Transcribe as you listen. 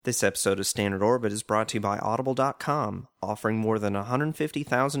This episode of Standard Orbit is brought to you by Audible.com, offering more than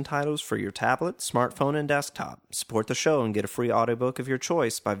 150,000 titles for your tablet, smartphone, and desktop. Support the show and get a free audiobook of your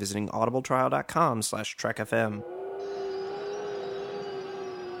choice by visiting audibletrial.com/trekfm.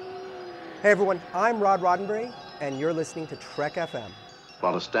 Hey everyone, I'm Rod Roddenberry, and you're listening to Trek FM.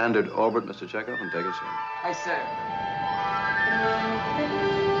 Follow Standard Orbit, Mr. Chekhov, and take us in. Aye, sir.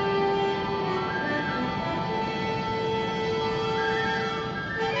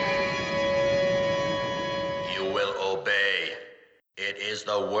 You will obey. It is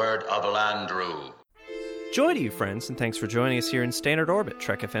the word of Landru. Joy to you, friends, and thanks for joining us here in Standard Orbit,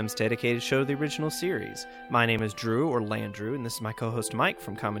 Trek FM's dedicated show to the original series. My name is Drew, or Landru, and this is my co-host Mike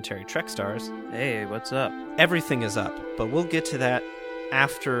from Commentary Trek Stars. Hey, what's up? Everything is up, but we'll get to that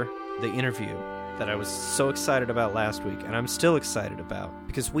after the interview that I was so excited about last week, and I'm still excited about,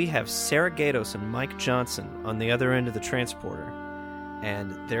 because we have Sarah Gaydos and Mike Johnson on the other end of the transporter,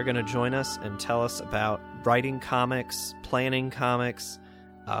 and they're going to join us and tell us about writing comics, planning comics,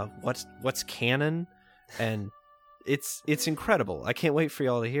 what's canon, and it's incredible. I can't wait for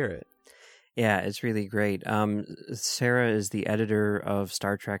y'all to hear it. Yeah, it's really great. Sarah is the editor of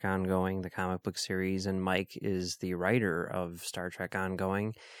Star Trek Ongoing, the comic book series, and Mike is the writer of Star Trek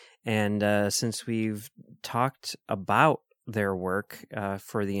Ongoing. And since we've talked about their work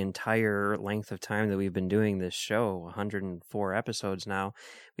for the entire length of time that we've been doing this show, 104 episodes now,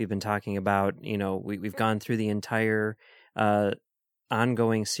 we've been talking about, we've gone through the entire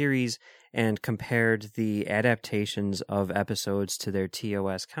ongoing series and compared the adaptations of episodes to their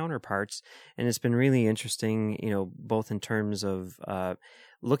TOS counterparts. And it's been really interesting, both in terms of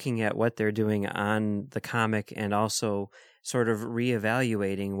looking at what they're doing on the comic and also sort of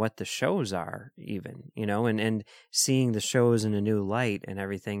reevaluating what the shows are even, and seeing the shows in a new light and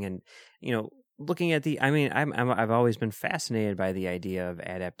everything. And, looking at I've always been fascinated by the idea of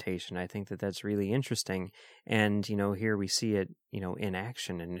adaptation. I think that that's really interesting. And, here we see it, in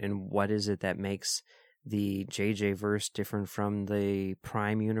action. And what is it that makes the JJ verse different from the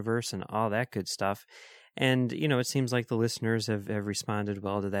Prime universe and all that good stuff. And, it seems like the listeners have responded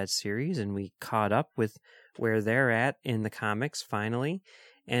well to that series, and we caught up with where they're at in the comics finally.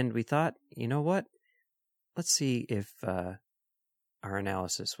 And we thought, you know what? Let's see if our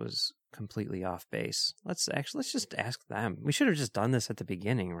analysis was completely off base. Let's just ask them. We should have just done this at the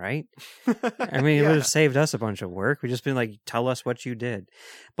beginning, right? I mean, It would have saved us a bunch of work. We've just been like, tell us what you did.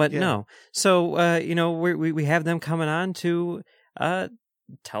 But no. So, we have them coming on to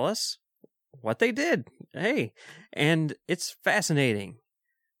tell us what they did. Hey, and it's fascinating.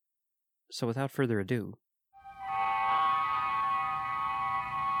 So without further ado.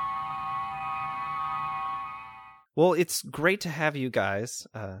 Well, it's great to have you guys.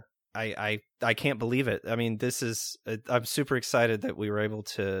 I can't believe it. I mean, I'm super excited that we were able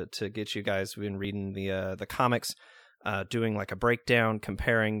to get you guys. We've been reading the comics, doing like a breakdown,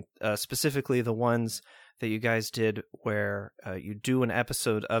 comparing specifically the ones that you guys did where you do an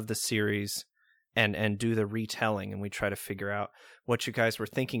episode of the series and do the retelling, and we try to figure out what you guys were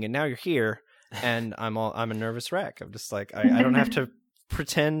thinking. And now you're here, and I'm a nervous wreck. I'm just like, I don't have to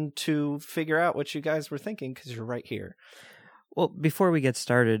pretend to figure out what you guys were thinking because you're right here. Well, before we get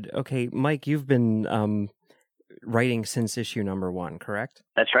started, okay, Mike, you've been writing since issue number 1, correct?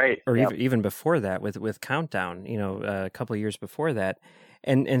 That's right. Or even before that with Countdown, a couple of years before that.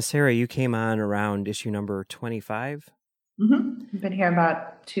 And Sarah, you came on around issue number 25? Mm-hmm. I've been here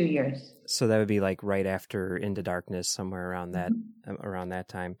about 2 years. So that would be like right after Into Darkness, somewhere around that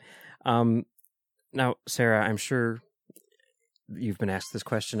time. Now, Sarah, I'm sure you've been asked this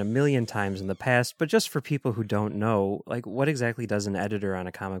question a million times in the past, but just for people who don't know, like, what exactly does an editor on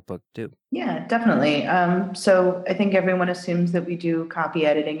a comic book do? Yeah, definitely. So I think everyone assumes that we do copy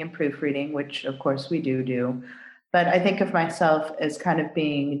editing and proofreading, which of course we do. But I think of myself as kind of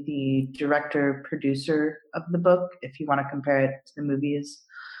being the director producer of the book, if you want to compare it to the movies.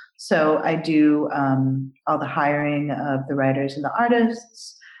 So I do all the hiring of the writers and the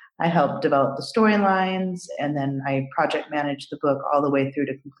artists. I help develop the storylines, and then I project manage the book all the way through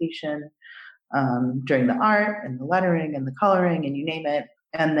to completion during the art and the lettering and the coloring and you name it.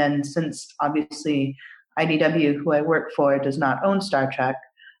 And then since obviously IDW, who I work for, does not own Star Trek,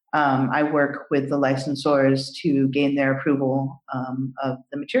 I work with the licensors to gain their approval of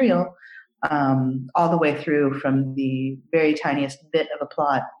the material all the way through from the very tiniest bit of a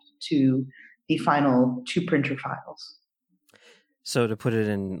plot to the final 2 printer files. So to put it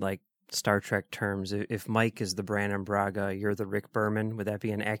in like Star Trek terms, if Mike is the Brannon Braga, you're the Rick Berman, would that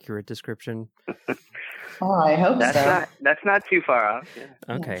be an accurate description? Oh, I hope that's so. That's not too far off.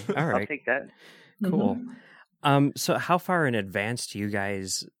 Yeah. Okay, all right. I'll take that. Cool. So how far in advance do you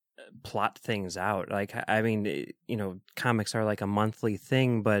guys plot things out? Like, I mean, comics are like a monthly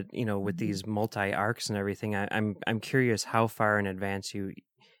thing, but with these multi arcs and everything, I'm curious how far in advance you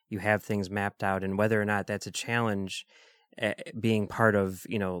have things mapped out, and whether or not that's a challenge being part of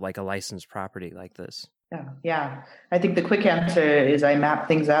like a licensed property like this. Yeah. I think the quick answer is I map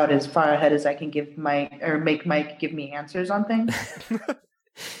things out as far ahead as I can make Mike give me answers on things.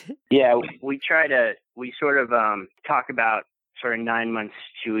 Yeah, we sort of talk about sort of 9 months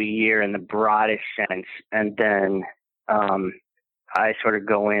to a year in the broadest sense, and then I sort of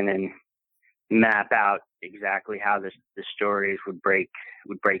go in and map out exactly how the stories would break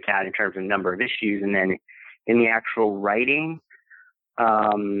out in terms of number of issues, and then in the actual writing,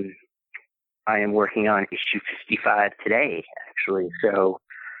 I am working on issue 55 today, actually. So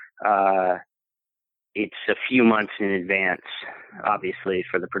it's a few months in advance, obviously,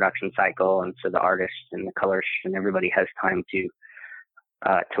 for the production cycle, and so the artists and the colorists and everybody has time to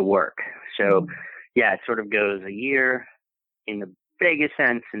work. So yeah, it sort of goes a year in the biggest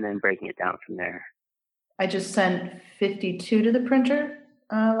sense, and then breaking it down from there. I just sent 52 to the printer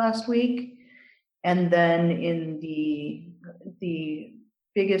last week, and then in the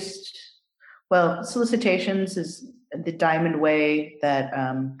biggest, solicitations is the diamond way that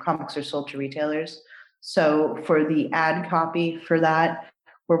comics are sold to retailers. So for the ad copy for that,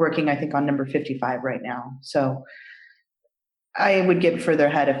 we're working, I think, on number 55 right now. So I would get further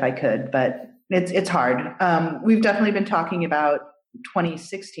ahead if I could, but it's hard. We've definitely been talking about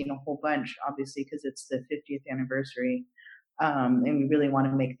 2016 a whole bunch, obviously, because it's the 50th anniversary, and we really want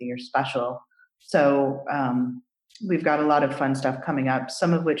to make the year special. So we've got a lot of fun stuff coming up,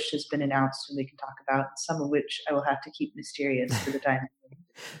 some of which has been announced and we can talk about, some of which I will have to keep mysterious for the time.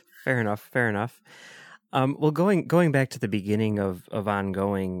 Fair enough. Well, going back to the beginning of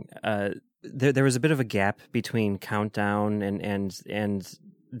Ongoing, there was a bit of a gap between Countdown and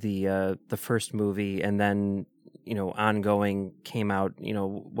the first movie, and then Ongoing came out,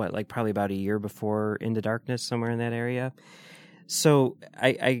 like probably about a year before Into Darkness, somewhere in that area. So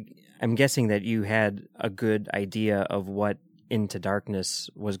I'm guessing that you had a good idea of what Into Darkness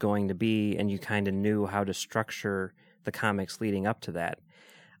was going to be, and you kind of knew how to structure the comics leading up to that.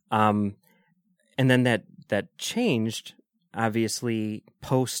 And then that changed, obviously,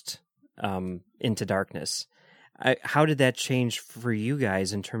 post Into Darkness. How did that change for you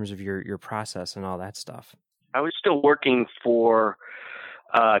guys in terms of your process and all that stuff? I was still working for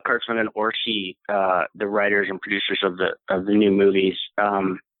Kurtzman and Orsi, the writers and producers of the new movies,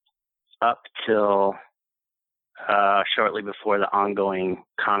 up till shortly before the Ongoing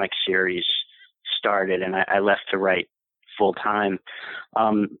comic series started, and I left to write full time.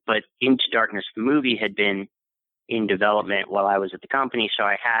 But Into Darkness, the movie, had been in development while I was at the company, so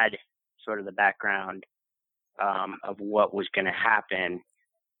I had sort of the background of what was going to happen,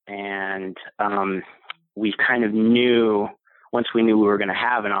 and we kind of knew, once we knew we were going to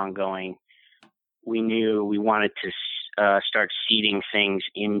have an Ongoing, we knew we wanted to start seeding things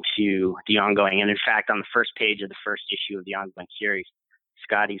into the Ongoing. And in fact, on the first page of the first issue of the Ongoing series,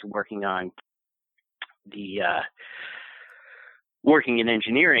 Scotty's working on working in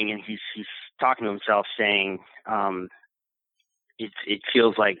engineering, and he's talking to himself, saying it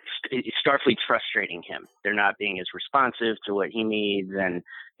feels like Starfleet's frustrating him. They're not being as responsive to what he needs, and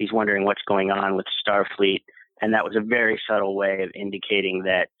he's wondering what's going on with Starfleet. And that was a very subtle way of indicating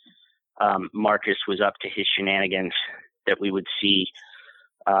that Marcus was up to his shenanigans, that we would see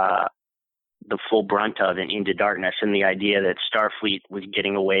the full brunt of in Into Darkness, and the idea that Starfleet was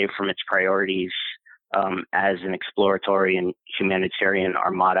getting away from its priorities as an exploratory and humanitarian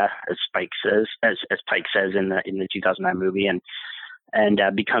armada, as Pike says in the 2009 movie, and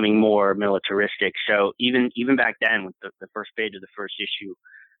becoming more militaristic. So even back then, with the first page of the first issue,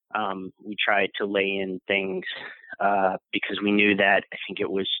 we tried to lay in things because we knew that, I think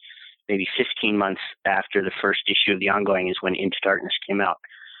it was maybe 15 months after the first issue of the Ongoing is when Into Darkness came out.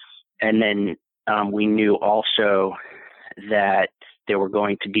 And then we knew also that there were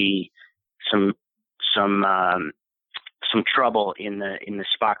going to be some trouble in the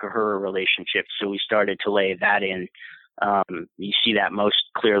Spock-Uhura relationship. So we started to lay that in. You see that most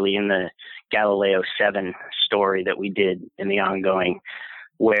clearly in the Galileo 7 story that we did in the Ongoing,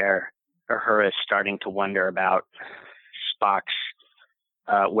 where Uhura is starting to wonder about Spock's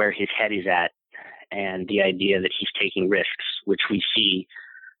where his head is at, and the idea that he's taking risks, which we see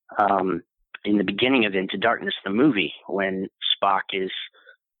in the beginning of Into Darkness, the movie, when Spock is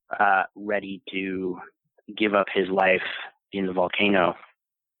ready to give up his life in the volcano,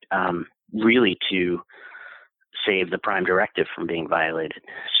 really to save the Prime Directive from being violated.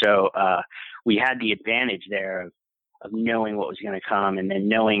 So we had the advantage there of knowing what was going to come, and then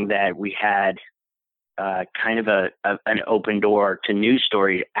knowing that we had kind of an open door to news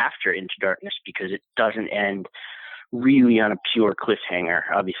stories after Into Darkness, because it doesn't end really on a pure cliffhanger.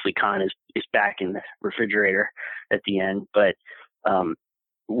 Obviously, Khan is back in the refrigerator at the end, but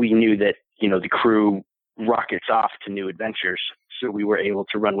we knew that, the crew rockets off to new adventures, so we were able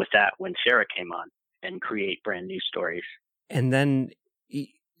to run with that when Sarah came on and create brand new stories. And then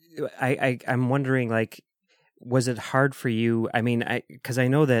I'm wondering, like, was it hard for you? I mean, because I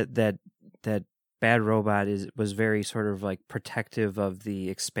know that Bad Robot was very sort of like protective of the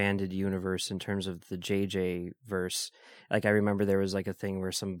expanded universe in terms of the JJ verse. Like, I remember there was like a thing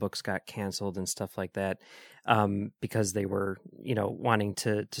where some books got canceled and stuff like that, because they were, wanting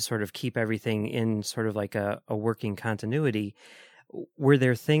to sort of keep everything in sort of like a working continuity. Were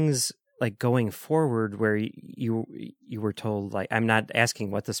there things like going forward where you were told, like, I'm not asking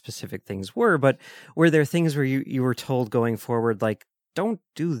what the specific things were, but were there things where you were told going forward, like, don't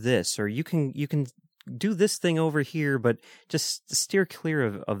do this, or you can do this thing over here, but just steer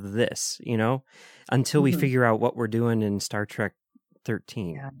clear of this, until we figure out what we're doing in Star Trek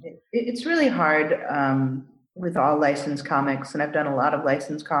 13. Yeah, it's really hard with all licensed comics, and I've done a lot of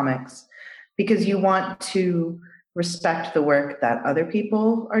licensed comics, because you want to respect the work that other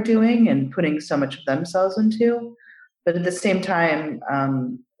people are doing and putting so much of themselves into. But at the same time,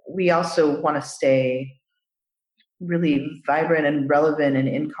 we also want to stay really vibrant and relevant and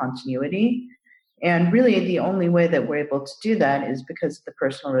in continuity. And really the only way that we're able to do that is because of the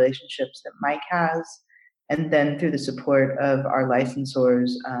personal relationships that Mike has, and then through the support of our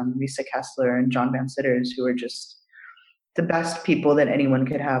licensors, Risa Kessler and John Van Sitters, who are just the best people that anyone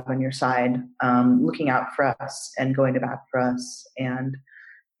could have on your side, looking out for us and going to bat for us and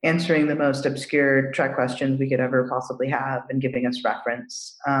answering the most obscure Trek questions we could ever possibly have and giving us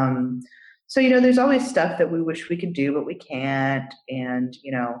reference. So, there's always stuff that we wish we could do, but we can't. And,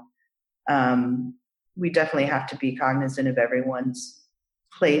 we definitely have to be cognizant of everyone's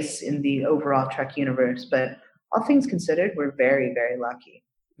place in the overall Trek universe. But all things considered, we're very, very lucky.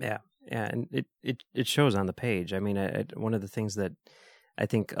 Yeah. Yeah. And it shows on the page. I mean, one of the things that I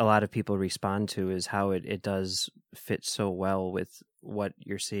think a lot of people respond to is how it does fit so well with what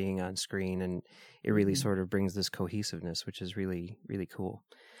you're seeing on screen. And it really sort of brings this cohesiveness, which is really, really cool.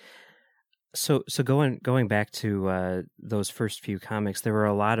 So going back to those first few comics, there were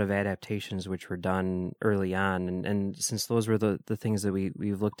a lot of adaptations which were done early on, and since those were the things that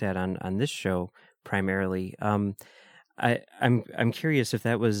we've looked at on this show primarily, I'm curious if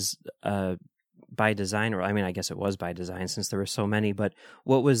that was by design, or I mean, I guess it was by design since there were so many. But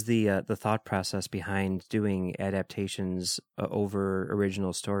what was the thought process behind doing adaptations over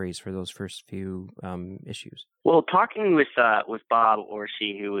original stories for those first few issues? Well, talking with Bob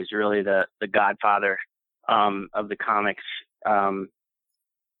Orsi, who was really the godfather of the comics,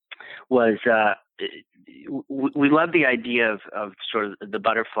 was we love the idea of sort of the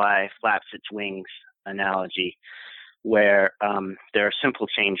butterfly flaps its wings analogy, where there are simple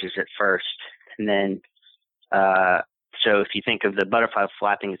changes at first. And then, so if you think of the butterfly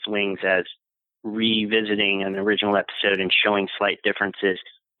flapping its wings as revisiting an original episode and showing slight differences,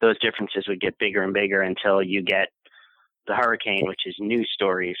 those differences would get bigger and bigger until you get the Hurricane, which is new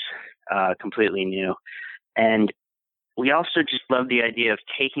stories, completely new. And we also just love the idea of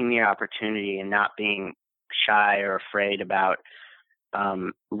taking the opportunity and not being shy or afraid about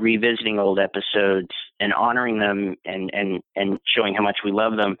revisiting old episodes and honoring them and showing how much we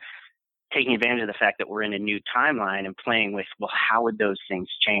love them, taking advantage of the fact that we're in a new timeline and playing with, well, how would those things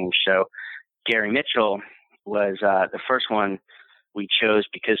change? So Gary Mitchell was the first one we chose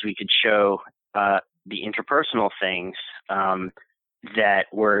because we could show the interpersonal things that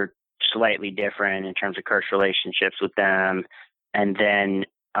were slightly different in terms of Kirk's relationships with them, and then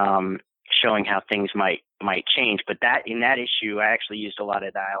showing how things might change. But that in that issue, I actually used a lot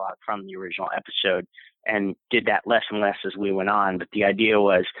of dialogue from the original episode and did that less and less as we went on. But the idea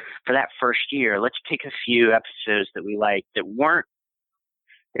was, for that first year, let's pick a few episodes that we liked that weren't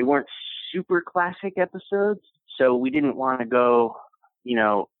super classic episodes. So we didn't want to go,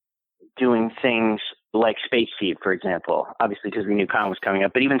 doing things like Space Seed, for example, obviously because we knew Khan was coming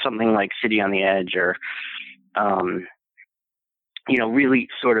up, but even something like City on the Edge or, really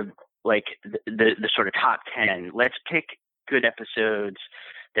sort of like the sort of top 10. Let's pick good episodes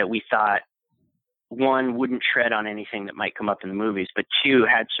that we thought, one, wouldn't tread on anything that might come up in the movies, but two,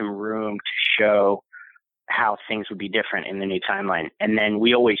 had some room to show how things would be different in the new timeline. And then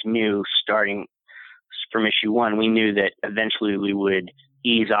we always knew, starting from issue 1, we knew that eventually we would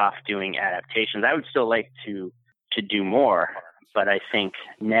ease off doing adaptations. I would still like to to do more, but I think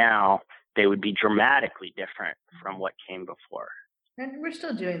now they would be dramatically different from what came before. And we're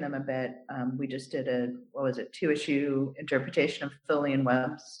still doing them a bit. We just did a 2-issue interpretation of Tholian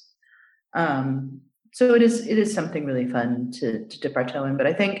webs. So it is something really fun to dip our toe in. But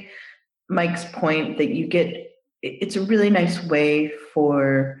I think Mike's point that it's a really nice way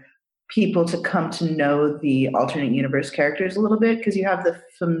for people to come to know the alternate universe characters a little bit, because you have the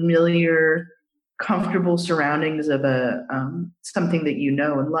familiar, comfortable surroundings of something that you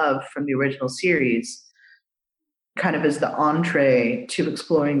know and love from the original series, kind of as the entree to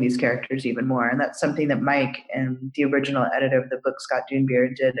exploring these characters even more. And that's something that Mike and the original editor of the book, Scott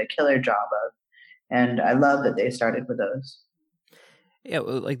Dunbier, did a killer job of. And I love that they started with those. Yeah,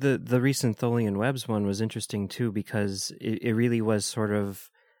 like the recent Tholian Webs one was interesting too, because it really was sort of,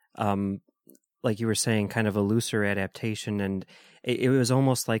 like you were saying, kind of a looser adaptation. And it was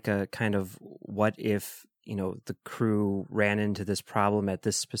almost like a kind of what if, the crew ran into this problem at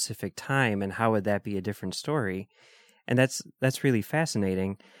this specific time, and how would that be a different story? And that's really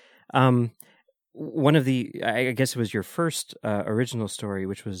fascinating. One of I guess it was your first original story,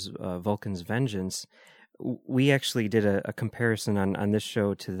 which was Vulcan's Vengeance. We actually did a comparison on this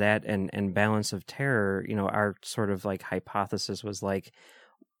show to that and Balance of Terror. Our sort of like hypothesis was like,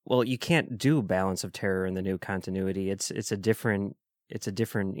 well, you can't do Balance of Terror in the new continuity. It's a different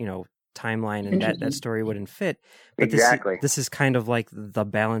timeline, and that story wouldn't fit. But exactly. This is kind of like the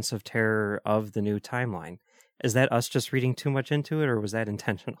Balance of Terror of the new timeline. Is that us just reading too much into it, or was that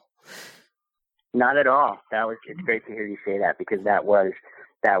intentional? Not at all. It's great to hear you say that, because that was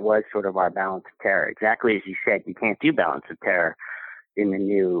sort of our Balance of Terror. Exactly as you said, you can't do Balance of Terror in the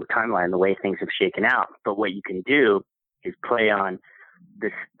new timeline, the way things have shaken out. But what you can do is play on the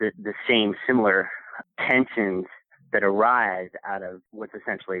same similar tensions that arise out of what's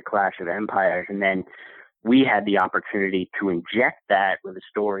essentially a clash of empires. And then we had the opportunity to inject that with a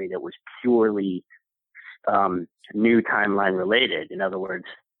story that was purely new timeline related. In other words,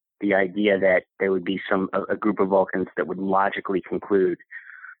 the idea that there would be a group of Vulcans that would logically conclude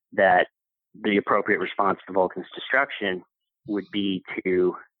that the appropriate response to Vulcan's destruction would be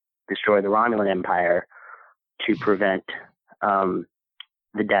to destroy the Romulan Empire to prevent the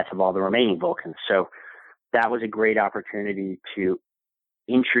death of all the remaining Vulcans. So that was a great opportunity to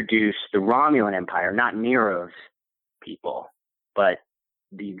introduce the Romulan Empire, not Nero's people, but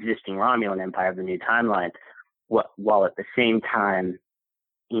the existing Romulan Empire of the new timeline, while at the same time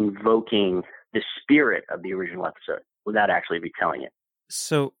invoking the spirit of the original episode without actually retelling it.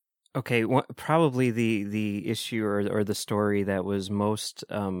 So, okay, probably the issue or the story that was most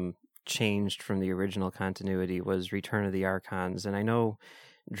changed from the original continuity was Return of the Archons. And I know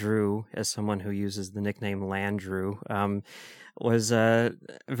Drew, as someone who uses the nickname Landrew, was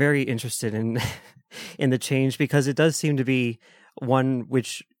very interested in in the change, because it does seem to be one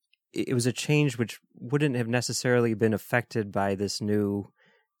which it was a change which wouldn't have necessarily been affected by this new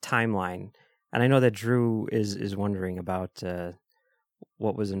timeline. And I know that Drew is wondering about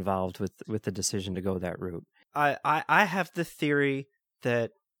what was involved with the decision to go that route. I have the theory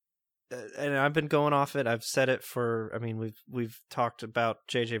that, and I've been going off it. I've said it we've talked about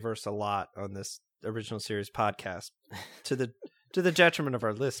JJ Verse a lot on this original series podcast to the detriment of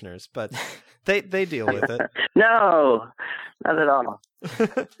our listeners, but they deal with it. No, not at all.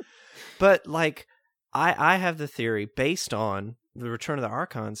 But like, I have the theory based on the Return of the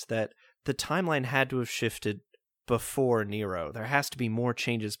Archons that the timeline had to have shifted before Nero. There has to be more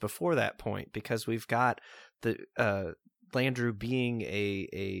changes before that point, because we've got the Landrew being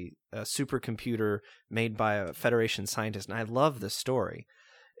a supercomputer made by a Federation scientist, and I love the story.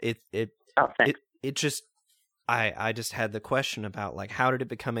 I just had the question about, like, how did it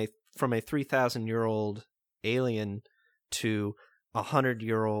become from a 3,000-year-old alien to a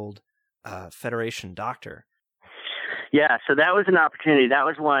 100-year-old Federation doctor? Yeah, so that was an opportunity. That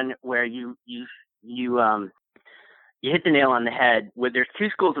was one where you hit the nail on the head. Where there's two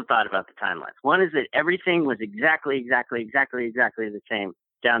schools of thought about the timelines. One is that everything was exactly the same,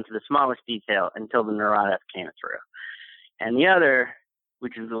 down to the smallest detail, until the Narada came through. And the other,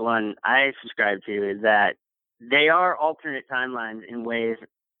 which is the one I subscribe to, is that they are alternate timelines in ways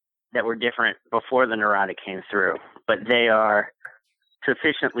that were different before the Narada came through, but they are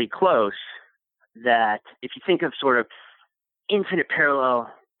sufficiently close that if you think of sort of infinite parallel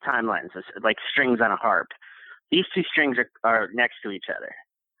timelines, like strings on a harp, these two strings are next to each other.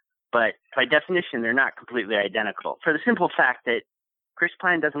 But by definition, they're not completely identical, for the simple fact that Chris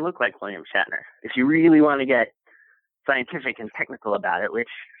Pine doesn't look like William Shatner. If you really want to get scientific and technical about it, which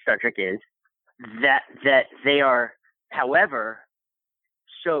Star Trek is, that they are, however,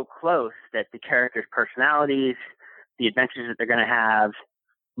 so close that the characters' personalities, the adventures that they're going to have,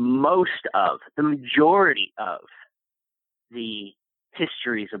 the majority of the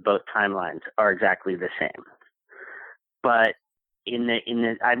histories of both timelines are exactly the same. But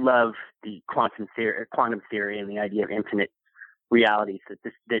I love the quantum theory and the idea of infinite realities,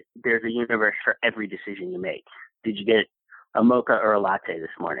 that there's a universe for every decision you make. Did you get a mocha or a latte this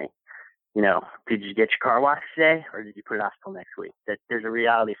morning? You know, did you get your car washed today, or did you put it off till next week? That there's a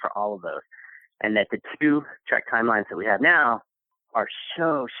reality for all of those, and that the two Trek timelines that we have now are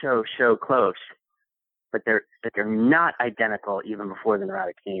so close, but they're not identical even before the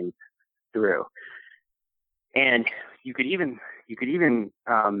Narada came through. And you could even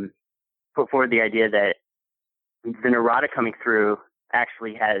put forward the idea that the Narada coming through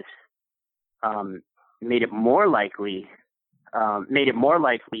actually has made it more likely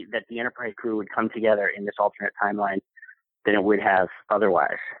that the Enterprise crew would come together in this alternate timeline than it would have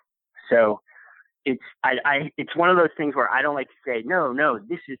otherwise. So it's one of those things where I don't like to say, no,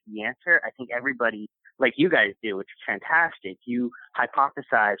 this is the answer. I think everybody, like you guys do, which is fantastic. You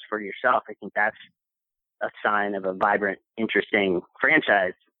hypothesize for yourself. I think that's a sign of a vibrant, interesting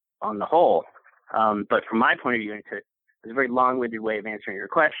franchise on the whole. But from my point of view, it's a very long-winded way of answering your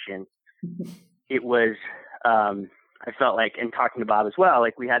question. It was, I felt like, in talking to Bob as well,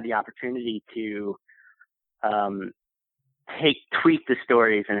 like we had the opportunity to tweak the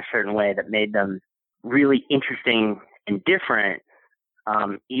stories in a certain way that made them really interesting and different,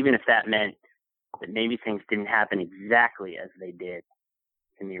 even if that meant that maybe things didn't happen exactly as they did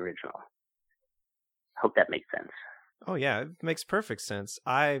in the original. Hope that makes sense. Oh yeah, it makes perfect sense.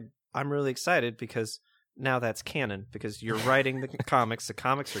 I'm really excited because now that's canon, because you're writing the comics. The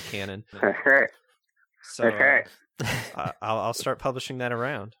comics are canon. That's right. So that's right. I'll start publishing that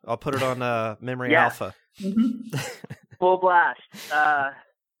around. I'll put it on Memory Alpha. Mm-hmm. Full blast.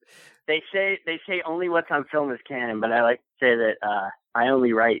 They say only what's on film is canon, but I like to say that I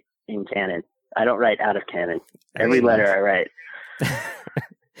only write in canon. I don't write out of canon. Every letter I write.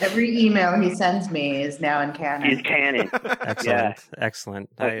 Every email he sends me is now in canon. Is canon. Excellent.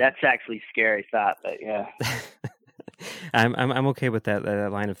 That's actually a scary thought, but yeah. I'm okay with that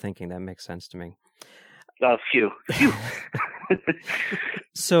line of thinking. That makes sense to me. Oh, phew.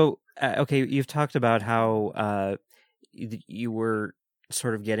 So, okay, you've talked about how you were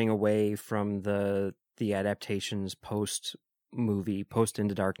sort of getting away from the adaptations post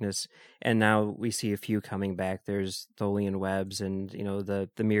Into Darkness, and now we see a few coming back. There's Tholian Webs and, you know, the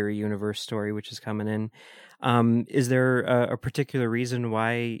Mirror Universe story, which is coming in. Is there a particular reason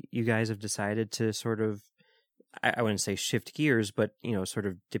why you guys have decided to sort of, I wouldn't say shift gears, but, you know, sort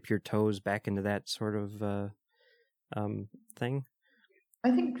of dip your toes back into that sort of thing?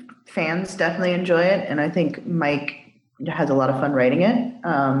 I think fans definitely enjoy it, and I think Mike has a lot of fun writing it.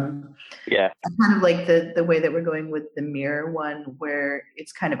 Yeah. I kind of like the way that we're going with the Mirror one, where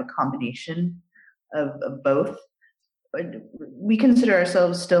it's kind of a combination of both. But we consider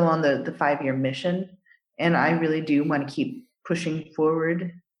ourselves still on the 5-year mission, and I really do want to keep pushing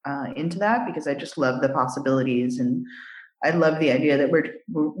forward into that, because I just love the possibilities, and I love the idea that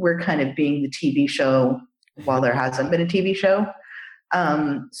we're kind of being the TV show while there hasn't been a TV show.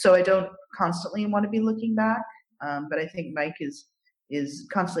 So I don't constantly want to be looking back, but I think Mike is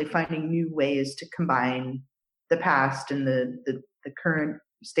constantly finding new ways to combine the past and the current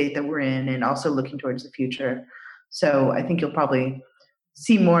state that we're in, and also looking towards the future. So I think you'll probably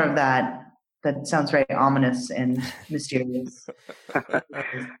see more of that. That sounds very ominous and mysterious.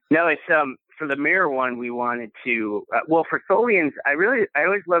 No, it's for the Mirror one, we wanted to for Tholians, I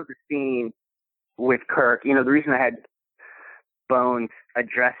always loved the scene with Kirk. You know, the reason I had Bones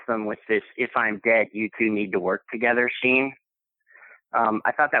address them with this "if I'm dead, you two need to work together" scene.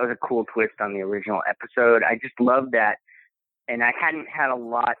 I thought that was a cool twist on the original episode. I just loved that, and I hadn't had a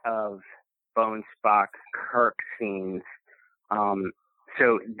lot of Bones, Spock, Kirk scenes.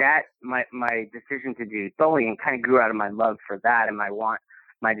 So that my decision to do Tholian kind of grew out of my love for that, and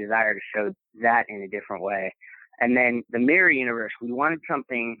my desire to show that in a different way. And then the Mirror Universe, we wanted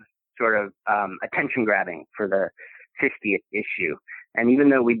something sort of attention grabbing for the 50th issue. And even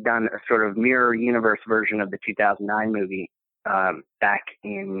though we'd done a sort of Mirror Universe version of the 2009 movie back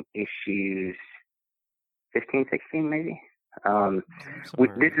in issues 15, 16 maybe,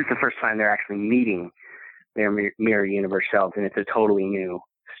 this is the first time they're actually meeting their Mirror Universe selves, and it's a totally new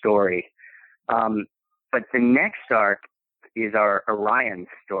story. But the next arc is our Orion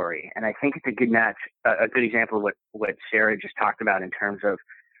story, and I think it's a good match, a good example of what Sarah just talked about in terms of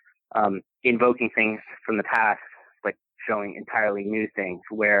invoking things from the past, but showing entirely new things,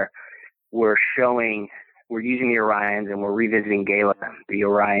 where we're using the Orions and we're revisiting Gayla, the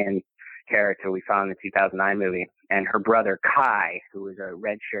Orion character we found in the 2009 movie, and her brother Kai, who is a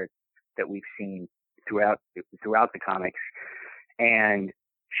red shirt that we've seen throughout the comics, and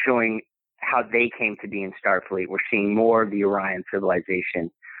showing how they came to be in Starfleet. We're seeing more of the Orion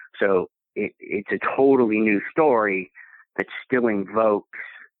civilization. So it's a totally new story that still invokes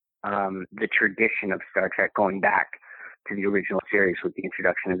the tradition of Star Trek going back to the original series with the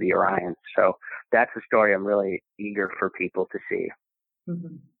introduction of the Orions. So that's a story I'm really eager for people to see.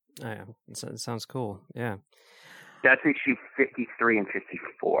 Mm-hmm. Yeah, it sounds cool. Yeah. That's issue 53 and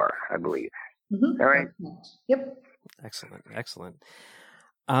 54, I believe. Mm-hmm. All right. Yep. Excellent.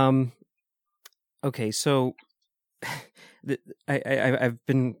 Okay, so I've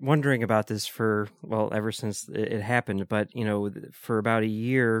been wondering about this ever since it happened, but for about a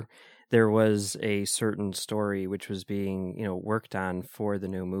year there was a certain story which was being worked on for the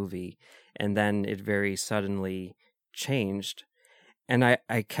new movie, and then it very suddenly changed, and I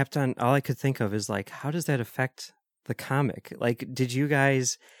kept on, all I could think of is like, how does that affect the comic? Like, did you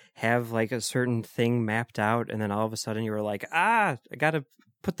guys have like a certain thing mapped out, and then all of a sudden you were like, I gotta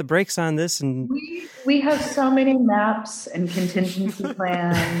put the brakes on this? And we have so many maps and contingency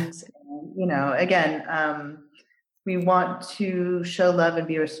plans. And, again, we want to show love and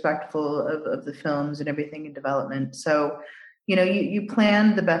be respectful of the films and everything in development. So, you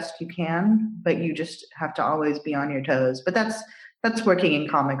plan the best you can, but you just have to always be on your toes. But that's working in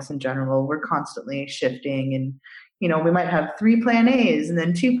comics in general. We're constantly shifting, and we might have 3 plan A's and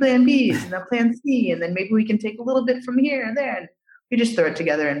then 2 plan B's and then plan C, and then maybe we can take a little bit from here and there, and we just throw it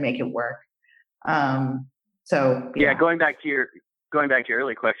together and make it work. Yeah, going back to your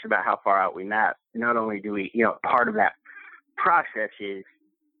early question about how far out we map, not only do we, part of that process is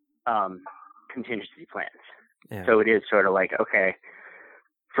contingency plans. Yeah. So it is sort of like, okay,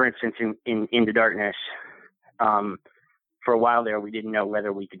 for instance, in Into Darkness, for a while there, we didn't know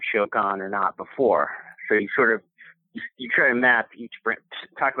whether we could show Khan or not before. So you try to map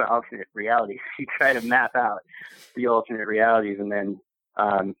talk about alternate realities. You try to map out the alternate realities, and then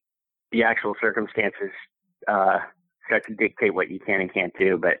the actual circumstances start to dictate what you can and can't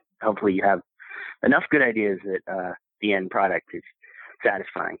do. But hopefully you have enough good ideas that the end product is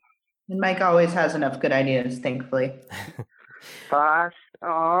satisfying. And Mike always has enough good ideas, thankfully. Boss,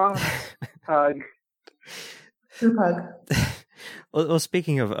 hug. Group hug. Well,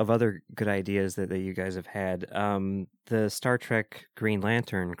 speaking of other good ideas that you guys have had, the Star Trek Green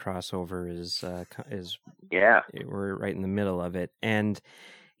Lantern crossover is we're right in the middle of it, and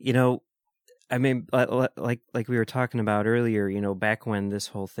I mean, like we were talking about earlier, back when this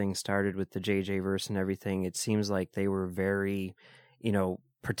whole thing started with the JJ verse and everything, it seems like they were very,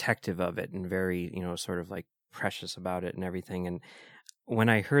 protective of it and very, sort of like precious about it and everything. And when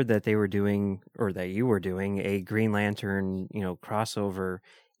I heard that they were doing, or that you were doing, a Green Lantern, crossover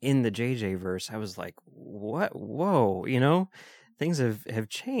in the JJ verse, I was like, what? Whoa, things have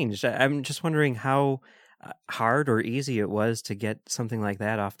changed. I'm just wondering how hard or easy it was to get something like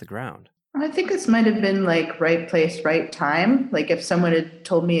that off the ground. I think this might have been like right place, right time. Like if someone had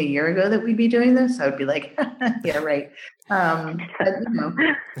told me a year ago that we'd be doing this, I would be like, yeah, right. But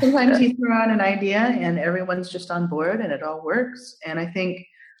sometimes you throw out an idea and everyone's just on board and it all works. And I think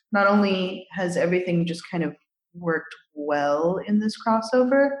not only has everything just kind of worked well in this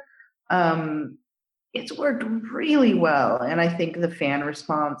crossover, it's worked really well. And I think the fan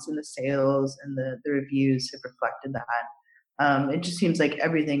response and the sales and the reviews have reflected that. It just seems like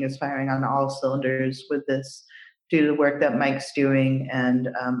everything is firing on all cylinders with this, due to the work that Mike's doing and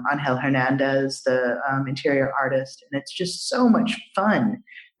Angel Hernandez, the interior artist. And it's just so much fun.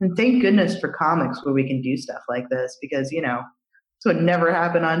 And thank goodness for comics where we can do stuff like this, because, this would never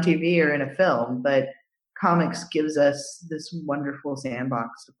happen on TV or in a film. But comics gives us this wonderful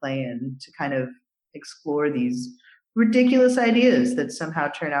sandbox to play in, to kind of explore these ridiculous ideas that somehow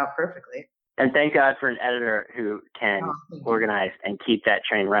turn out perfectly. And thank God for an editor who can organize and keep that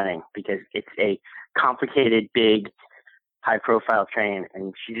train running, because it's a complicated, big, high-profile train,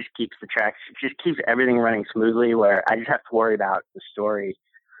 and she just keeps the tracks. She just keeps everything running smoothly, where I just have to worry about the story.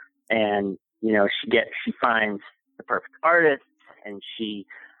 And, she finds the perfect artist, and she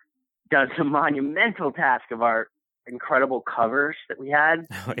does the monumental task of our incredible covers that we had,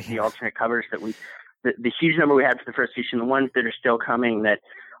 the alternate covers that the huge number we had for the first issue, and the ones that are still coming that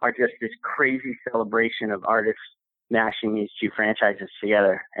are just this crazy celebration of artists mashing these two franchises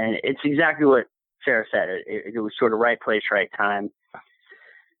together. And it's exactly what Sarah said. It was sort of right place, right time.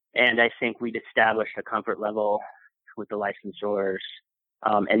 And I think we'd established a comfort level with the licensors.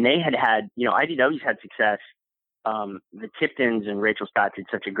 And they had, IDW's had success. The Tiptons and Rachel Scott did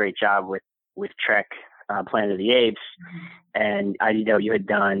such a great job with Trek, Planet of the Apes. And IDW had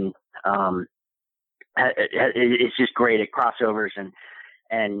done it's just great at crossovers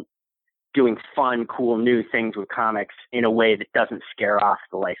and doing fun, cool, new things with comics in a way that doesn't scare off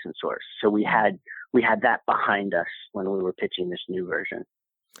the licensors. So we had that behind us when we were pitching this new version.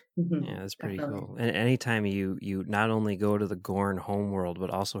 Mm-hmm. Yeah, that's pretty cool. And anytime you not only go to the Gorn homeworld, but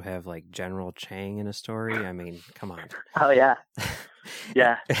also have like General Chang in a story, I mean, come on. Oh yeah.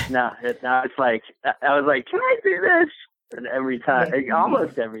 Yeah. No, it's like, I was like, can I do this? And every time,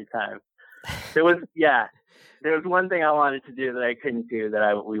 almost every time. There was one thing I wanted to do that I couldn't do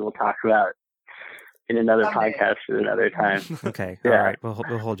that we will talk about in another podcast at another time. Okay. Yeah. All right.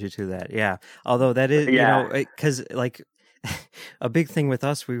 We'll hold you to that. Yeah. Although that is, because like a big thing with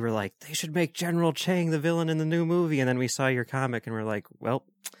us, we were like, they should make General Chang the villain in the new movie. And then we saw your comic and we're like, well,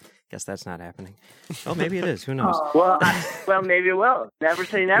 guess that's not happening. Oh, maybe it is. Who knows? Well, maybe it will. Never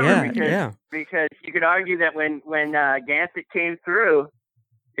say never. Because you could argue that when Gansett came through,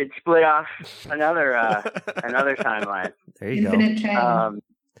 it split off another timeline. There you Infinite go. Change.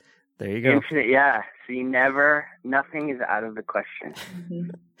 There you go. Infinite, So nothing is out of the question. Mm-hmm.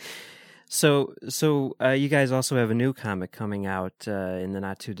 So you guys also have a new comic coming out in the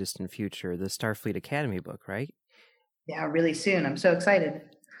not too distant future, the Starfleet Academy book, right? Yeah, really soon. I'm so excited.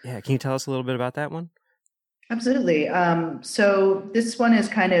 Yeah, can you tell us a little bit about that one? Absolutely. So this one is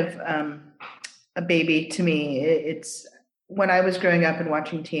kind of a baby to me. It's when I was growing up and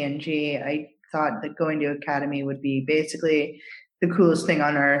watching TNG, I thought that going to Academy would be basically the coolest thing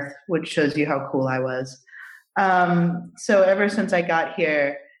on earth, which shows you how cool I was. So ever since I got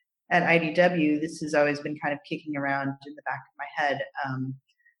here at IDW, this has always been kind of kicking around in the back of my head,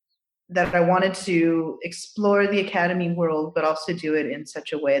 that I wanted to explore the Academy world, but also do it in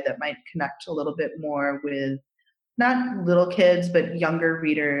such a way that might connect a little bit more with not little kids, but younger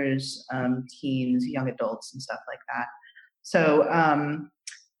readers, teens, young adults, and stuff like that. So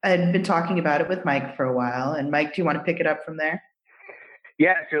I'd been talking about it with Mike for a while. And Mike, do you want to pick it up from there?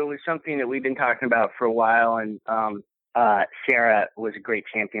 Yeah, so it was something that we've been talking about for a while, and Sarah was a great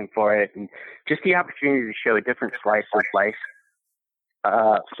champion for it, and just the opportunity to show a different slice of life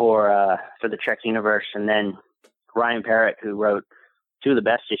for the Trek universe, and then Ryan Parrott, who wrote two of the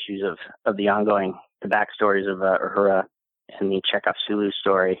best issues of the ongoing, the backstories of Uhura and the Chekhov Sulu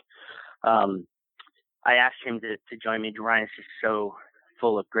story. I asked him to join me. Ryan's just so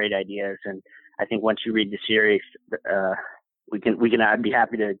full of great ideas, and I think once you read the series, I'd be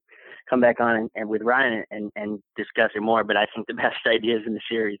happy to come back on and with Ryan and discuss it more. But I think the best ideas in the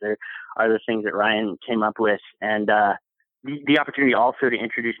series are the things that Ryan came up with, and the opportunity also to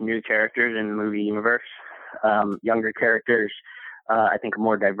introduce new characters in the movie universe, younger characters. I think a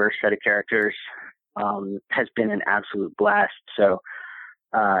more diverse set of characters has been an absolute blast. So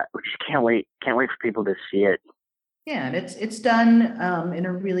we just can't wait for people to see it. Yeah, and it's done in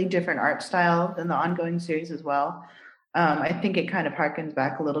a really different art style than the ongoing series as well. I think it kind of harkens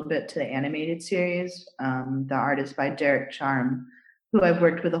back a little bit to the animated series. The art is by Derek Charm, who I've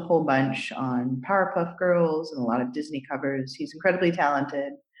worked with a whole bunch on Powerpuff Girls and a lot of Disney covers. He's incredibly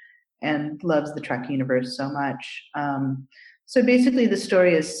talented and loves the Trek universe so much. So basically the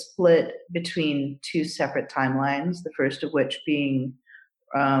story is split between two separate timelines, the first of which being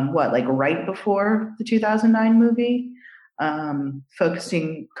right before the 2009 movie,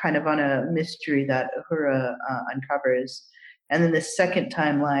 focusing kind of on a mystery that Uhura uncovers. And then the second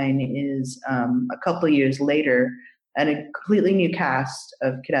timeline is a couple of years later, and a completely new cast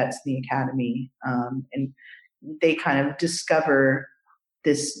of cadets in the Academy. And they kind of discover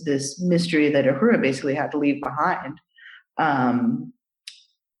this mystery that Uhura basically had to leave behind. And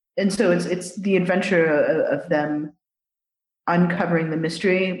so it's the adventure of them uncovering the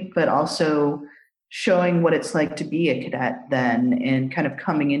mystery, but also showing what it's like to be a cadet then, and kind of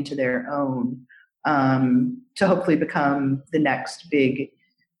coming into their own to hopefully become the next big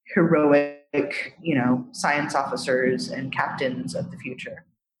heroic, science officers and captains of the future.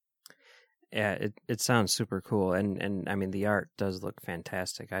 Yeah, it sounds super cool, and I mean the art does look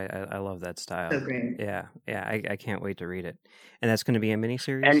fantastic. I love that style. So great. Yeah, I can't wait to read it. And that's going to be a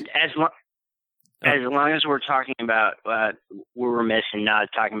miniseries. And as long as we're talking about, we're remiss in not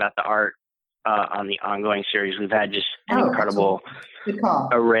talking about the art on the ongoing series. We've had just an incredible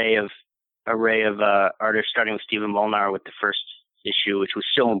array of artists, starting with Stephen Molnar with the first issue, which was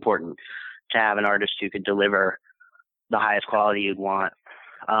so important to have an artist who could deliver the highest quality you'd want.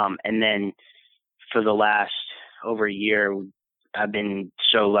 And then for the last over a year, I've been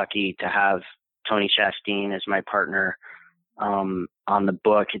so lucky to have Tony Chastain as my partner on the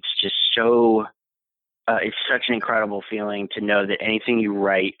book. It's just it's such an incredible feeling to know that anything you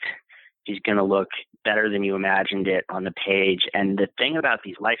write is going to look better than you imagined it on the page. And the thing about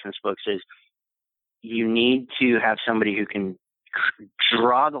these licensed books is you need to have somebody who can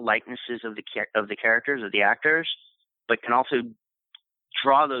draw the likenesses of the characters, of the actors, but can also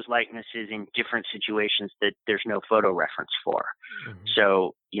draw those likenesses in different situations that there's no photo reference for. Mm-hmm.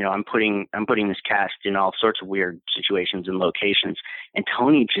 So, I'm putting this cast in all sorts of weird situations and locations, and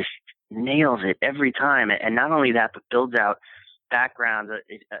Tony just nails it every time. And not only that, but builds out backgrounds. I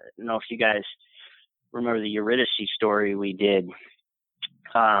don't know if you guys remember the Eurydice story we did,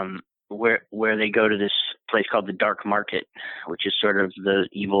 where they go to this place called the Dark Market, which is sort of the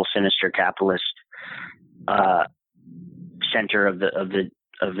evil, sinister capitalist center of the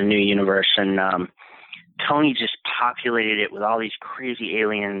new universe. And Tony just populated it with all these crazy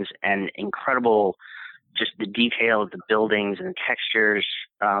aliens and incredible, just the detail of the buildings and textures.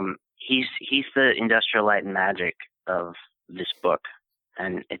 He's the industrial light and magic of this book,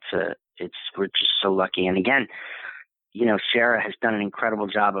 and we're just so lucky. And again, Sarah has done an incredible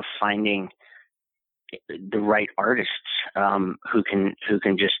job of finding the right artists who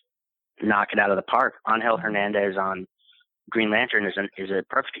can just knock it out of the park. Angel Hernandez on Green Lantern is a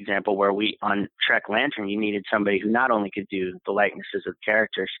perfect example where on Trek Lantern, you needed somebody who not only could do the likenesses of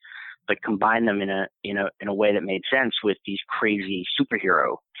characters, but combine them in a way that made sense with these crazy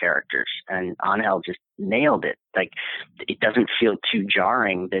superhero characters. And Angel just nailed it. Like, it doesn't feel too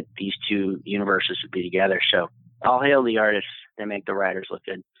jarring that these two universes would be together. So all hail the artists. They make the writers look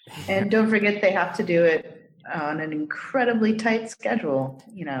good. And don't forget, they have to do it on an incredibly tight schedule,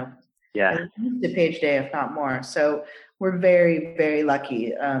 Yeah. At least a page day, if not more. So we're very, very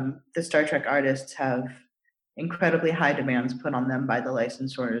lucky. The Star Trek artists have incredibly high demands put on them by the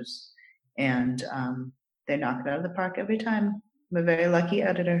licensors, and they knock it out of the park every time. I'm a very lucky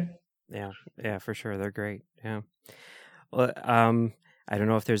editor. Yeah, for sure. They're great. Yeah. Well, I don't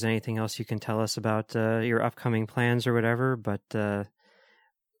know if there's anything else you can tell us about your upcoming plans or whatever, but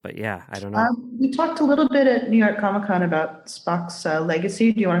yeah, I don't know. We talked a little bit at New York Comic Con about Spock's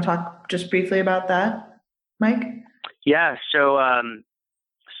legacy. Do you want to talk just briefly about that, Mike? Yeah. So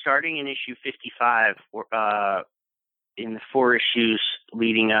starting in issue 55, in the 4 issues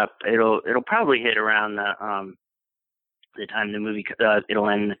leading up, it'll probably hit around the time the movie. It'll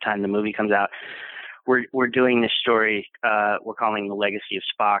end the time the movie comes out. We're doing this story we're calling The Legacy of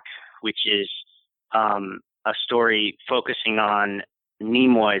Spock, which is a story focusing on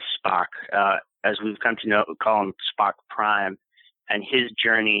Nimoy's Spock, as we've come to call him Spock Prime, and his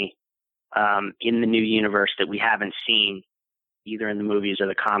journey in the new universe that we haven't seen either in the movies or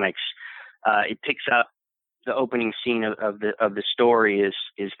the comics. It picks up the opening scene of the story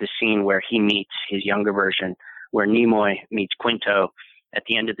is the scene where he meets his younger version, where Nimoy meets Quinto at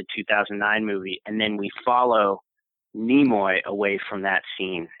the end of the 2009 movie, and then we follow Nimoy away from that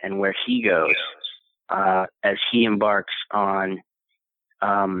scene and where he goes as he embarks on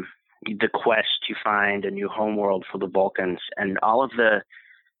the quest to find a new homeworld for the Vulcans, and all of the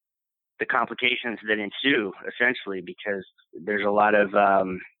complications that ensue, essentially, because there's a lot of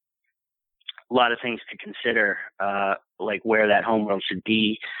things to consider, like where that homeworld should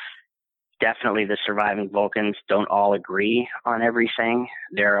be. Definitely the surviving Vulcans don't all agree on everything.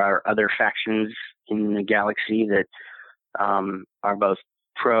 There are other factions in the galaxy that are both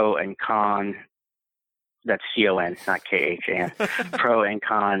pro and con. That's CON, not KHAN. Pro and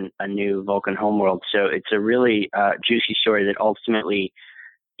con a new Vulcan homeworld. So it's a really juicy story that ultimately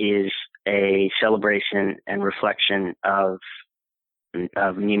is a celebration and reflection of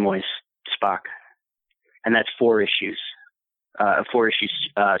Nimoy's Spock. And that's 4 issues. A 4-issue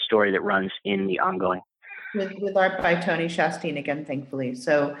story that runs in the ongoing. With art by Tony Chastain again, thankfully.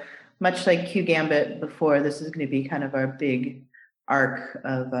 So much like Q Gambit before, this is going to be kind of our big arc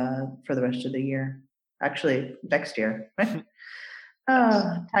of for the rest of the year. Actually, next year.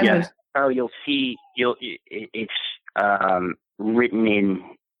 Time moves. Oh, you'll see. It's written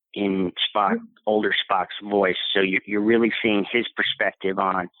in Spock, older Spock's voice, so you're really seeing his perspective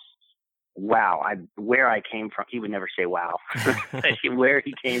on. Wow, where I came from. He would never say wow. Where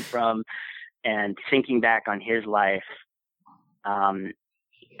he came from, and thinking back on his life, and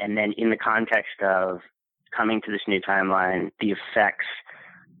then in the context of coming to this new timeline, the effects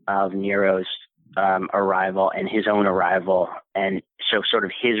of Nero's arrival and his own arrival, and so sort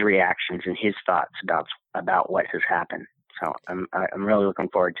of his reactions and his thoughts about what has happened. So I'm really looking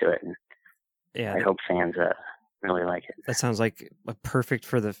forward to it, and I hope fans really like it. That sounds like a perfect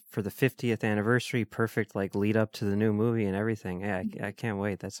for the 50th anniversary, perfect like lead up to the new movie and everything. Yeah, I can't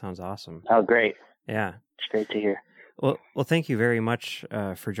wait. That sounds awesome. Oh, great. Yeah. It's great to hear. Well, thank you very much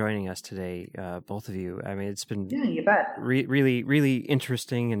for joining us today, both of you. I mean, it's been you bet. Really, really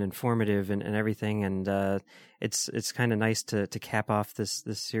interesting and informative and everything. And it's kind of nice to cap off this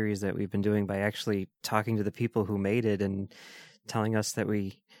series that we've been doing by actually talking to the people who made it and telling us that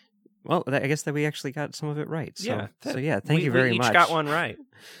I guess that we actually got some of it right. So, thank you very much. We each got one right.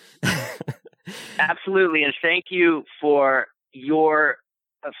 Absolutely, and thank you for your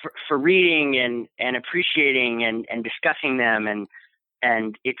for reading and appreciating and discussing them,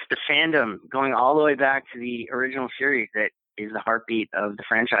 and it's the fandom going all the way back to the original series that is the heartbeat of the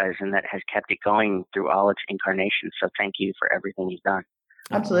franchise and that has kept it going through all its incarnations. So thank you for everything you've done.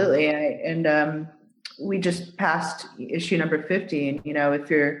 Absolutely, we just passed issue number 50, and if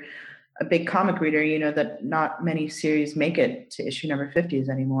you're a big comic reader, you know that not many series make it to issue number 50s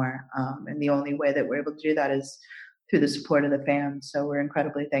anymore, and the only way that we're able to do that is through the support of the fans. So we're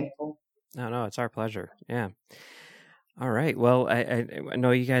incredibly thankful. No, it's our pleasure. Yeah. All right. Well, I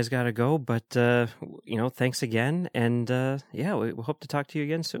know you guys got to go, but thanks again, and we hope to talk to you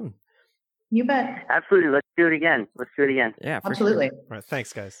again soon. You bet. Absolutely. Let's do it again. Yeah, absolutely. Sure. All right.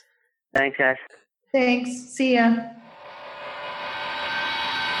 Thanks, guys. Thanks, guys. Thanks. See ya.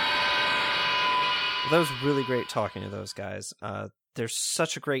 That was really great talking to those guys. They're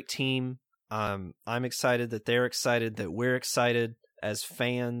such a great team. I'm excited that they're excited, that we're excited as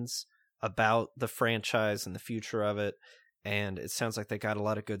fans about the franchise and the future of it. And it sounds like they got a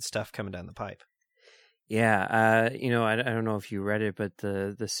lot of good stuff coming down the pipe. Yeah. I don't know if you read it, but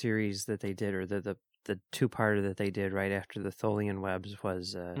the series that they did, or the two-parter that they did right after the Tholian Webs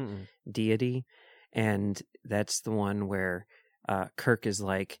was Deity. And that's the one where Kirk is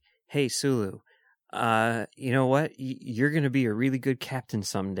like, hey, Sulu, you know what? You're going to be a really good captain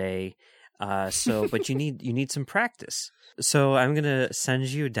someday. But you need some practice. So I'm going to send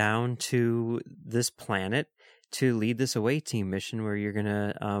you down to this planet to lead this away team mission where you're going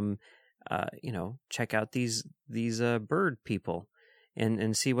to, check out these bird people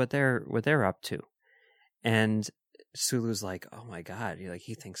and see what they're up to. And Sulu's like, oh my God,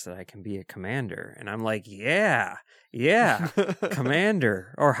 he thinks that I can be a commander. And I'm like, yeah,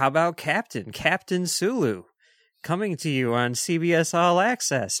 commander. Or how about Captain Sulu? Coming to you on CBS All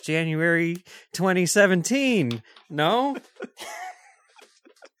Access, January 2017. No?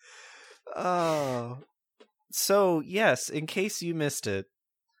 Oh. So, yes, in case you missed it,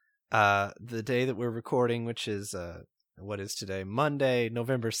 the day that we're recording, which is, what is today? Monday,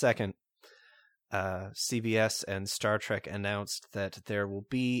 November 2nd, CBS and Star Trek announced that there will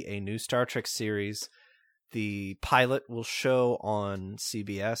be a new Star Trek series. The pilot will show on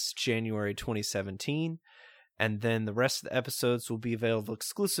CBS January 2017. And then the rest of the episodes will be available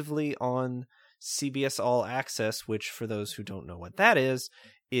exclusively on CBS All Access, which, for those who don't know what that is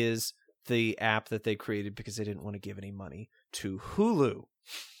the app that they created because they didn't want to give any money to Hulu.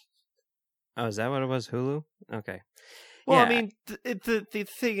 Oh, is that what it was? Hulu? Okay. Well, yeah. I mean, the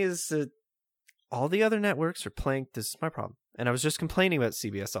thing is that all the other networks are playing. This is my problem. And I was just complaining about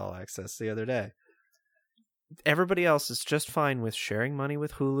CBS All Access the other day. Everybody else is just fine with sharing money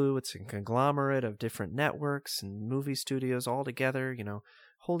with Hulu. It's a conglomerate of different networks and movie studios all together,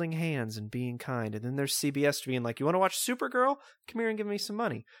 holding hands and being kind. And then there's CBS being like, you want to watch Supergirl? Come here and give me some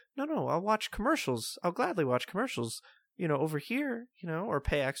money. No, I'll watch commercials. I'll gladly watch commercials, over here, or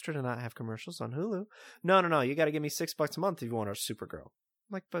pay extra to not have commercials on Hulu. No, you got to give me $6 a month if you want to watch Supergirl.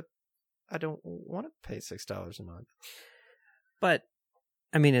 I'm like, but I don't want to pay $6 a month. But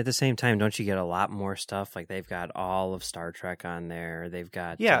I mean, at the same time, don't you get a lot more stuff? Like, they've got all of Star Trek on there. They've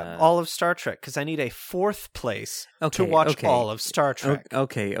got... Yeah, all of Star Trek, because I need a fourth place to watch all of Star Trek.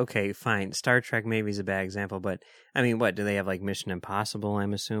 Okay, fine. Star Trek maybe is a bad example, but, I mean, what, do they have, like, Mission Impossible,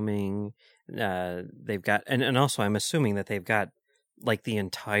 I'm assuming? They've got... And also, I'm assuming that they've got, like, the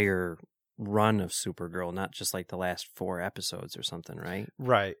entire run of Supergirl, not just, like, the last 4 episodes or something, right?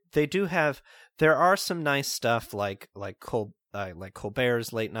 Right. They do have... There are some nice stuff, like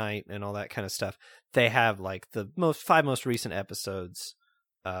Colbert's Late Night and all that kind of stuff. They have like the 5 most recent episodes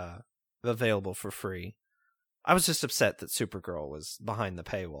available for free. I was just upset that Supergirl was behind the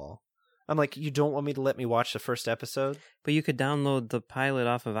paywall. I'm like, you don't want me to let me watch the first episode? But you could download the pilot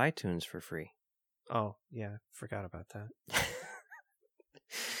off of iTunes for free. Oh, yeah, forgot about that.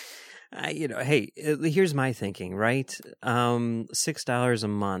 Hey, here's my thinking, right? $6 a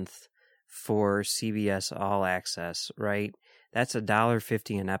month for CBS All Access, right? That's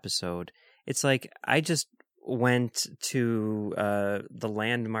 $1.50 an episode. It's like I just went to the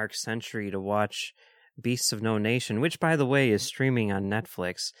Landmark Century to watch Beasts of No Nation, which, by the way, is streaming on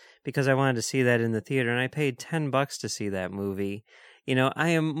Netflix, because I wanted to see that in the theater, and I paid $10 to see that movie. I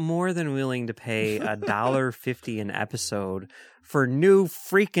am more than willing to pay $1.50 an episode for new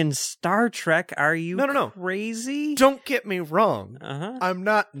freaking Star Trek. Are you crazy? Don't get me wrong. Uh-huh. I'm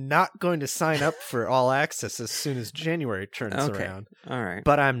not going to sign up for All Access as soon as January turns around. All right.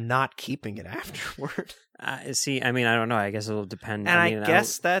 But I'm not keeping it afterward. See, I don't know. I guess it'll depend. And I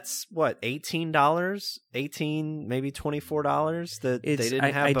guess that's what, $18, $18, maybe $24 that they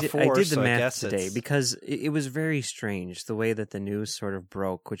didn't have before. I did the so math today because it was very strange the way that the news sort of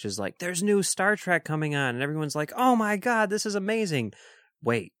broke, which is like, there's new Star Trek coming on, and everyone's like, oh my God, this is amazing.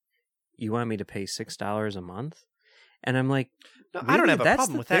 Wait, you want me to pay $6 a month? And I'm like, no, really? I don't have a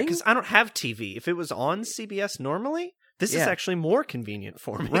problem with that thing? because I don't have TV. If it was on CBS normally, this is actually more convenient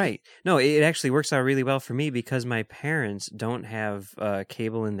for me. Right. No, it actually works out really well for me because my parents don't have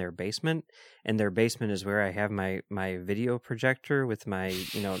cable in their basement, and their basement is where I have my video projector with my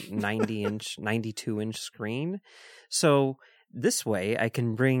 92-inch screen. So this way I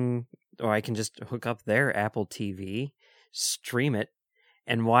can I can just hook up their Apple TV, stream it,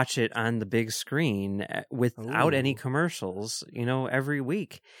 and watch it on the big screen without any commercials, every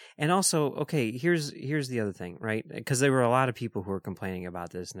week. And also, okay, here's the other thing, right? Because there were a lot of people who were complaining about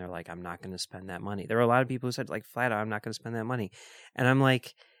this, and they're like, I'm not going to spend that money. There were a lot of people who said, like, flat out, I'm not going to spend that money. And I'm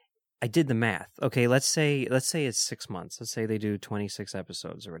like, I did the math. Okay, let's say it's 6 months. Let's say they do 26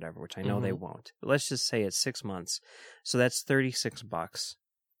 episodes or whatever, which I know they won't. But let's just say it's 6 months. So that's $36.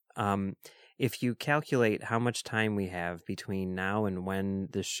 If you calculate how much time we have between now and when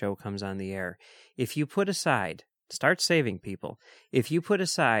this show comes on the air, if you put aside, start saving people, if you put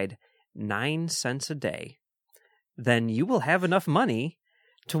aside 9 cents a day, then you will have enough money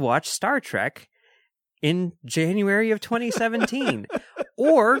to watch Star Trek in January of 2017.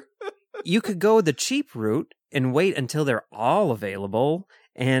 Or you could go the cheap route and wait until they're all available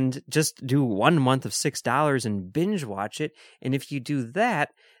and just do 1 month of $6 and binge watch it. And if you do that,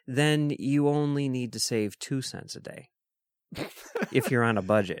 then you only need to save 2 cents a day if you're on a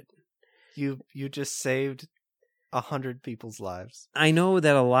budget. You just saved 100 people's lives. I know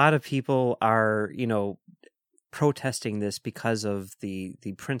that a lot of people are, protesting this because of the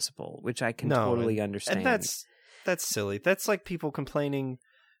principle, which I can totally understand. And that's silly. That's like people complaining.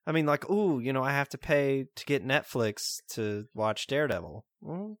 I mean, like, ooh, I have to pay to get Netflix to watch Daredevil.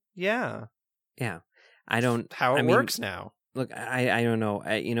 Well, yeah. Yeah. How it works now. Look, I don't know.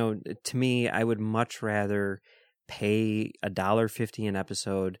 To me, I would much rather pay $1.50 an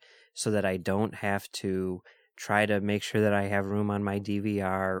episode so that I don't have to try to make sure that I have room on my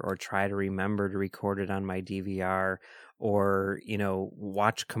DVR or try to remember to record it on my DVR or,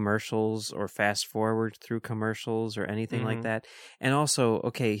 watch commercials or fast forward through commercials or anything like that. And also,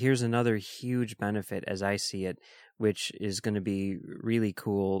 okay, here's another huge benefit as I see it, which is going to be really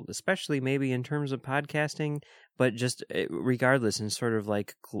cool, especially maybe in terms of podcasting, but just regardless in sort of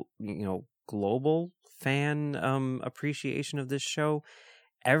like, global fan appreciation of this show.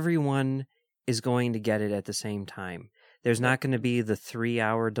 Everyone is going to get it at the same time. There's not going to be the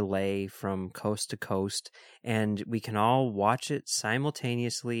 3-hour delay from coast to coast, and we can all watch it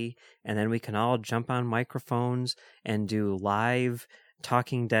simultaneously, and then we can all jump on microphones and do live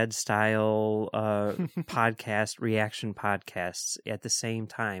Talking Dead style reaction podcasts at the same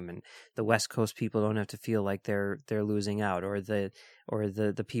time, and the West Coast people don't have to feel like they're losing out, or the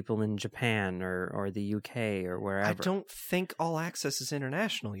people in Japan or the UK or wherever. I don't think All Access is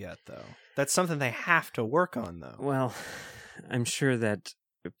international yet, though. That's something they have to work on, though. Well, I'm sure that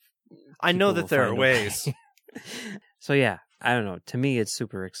I know that there are ways. So yeah, I don't know. To me, it's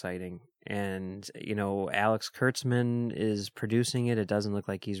super exciting. And, Alex Kurtzman is producing it. It doesn't look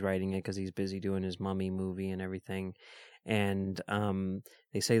like he's writing it because he's busy doing his Mummy movie and everything. And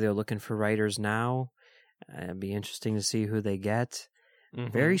they say they're looking for writers now. It'd be interesting to see who they get.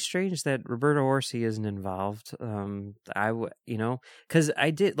 Very strange that Roberto Orci isn't involved. Because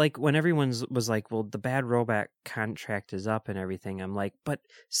I did, like, when everyone was like, well, the Bad Robot contract is up and everything, I'm like, but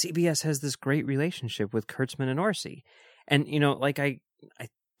CBS has this great relationship with Kurtzman and Orci. And, I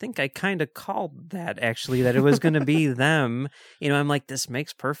think I kind of called that, actually, that it was going to be them. I'm like, this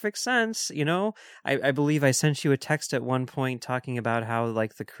makes perfect sense. I believe I sent you a text at one point talking about how,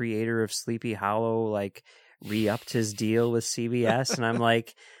 like, the creator of Sleepy Hollow, like, re-upped his deal with CBS. And I'm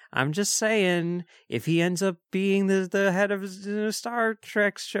like, I'm just saying, if he ends up being the head of a Star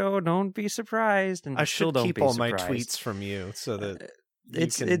Trek show, don't be surprised. And I should don't keep be all surprised. my tweets from you so that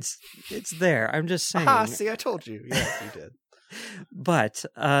it's there. I'm just saying. See, I told you. Yes, you did. But,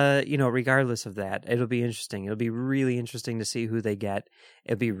 regardless of that, it'll be interesting. It'll be really interesting to see who they get.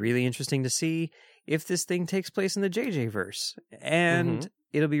 It'll be really interesting to see if this thing takes place in the JJ verse. And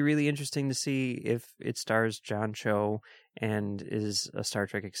it'll be really interesting to see if it stars John Cho and is a Star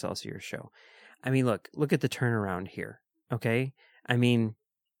Trek Excelsior show. I mean, look at the turnaround here, okay? I mean,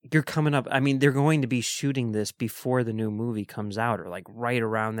 you're coming up. I mean, they're going to be shooting this before the new movie comes out, or like right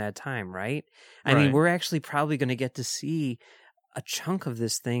around that time, right? I mean, we're actually probably going to get to see a chunk of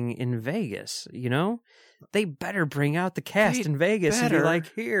this thing in Vegas, you know? They better bring out the cast in Vegas and be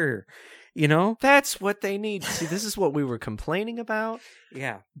like, here, you know? That's what they need. See, this is what we were complaining about.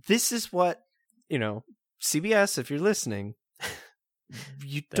 Yeah. This is what, you know, CBS, if you're listening,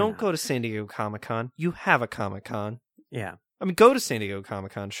 you don't go to San Diego Comic-Con. You have a Comic-Con. Yeah. I mean, go to San Diego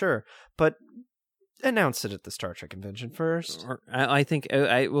Comic-Con, sure, but announce it at the Star Trek convention first. I think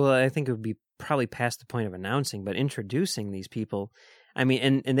it would be probably past the point of announcing, but introducing these people. I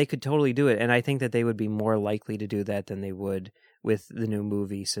mean, and they could totally do it, and I think that they would be more likely to do that than they would with the new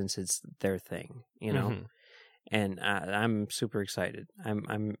movie, since it's their thing, you know. Mm-hmm. And I'm super excited.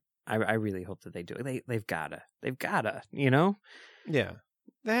 I really hope that they do it. They've gotta, you know. Yeah,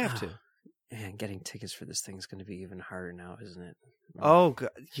 they have to. Man, getting tickets for this thing is going to be even harder now, isn't it? Oh,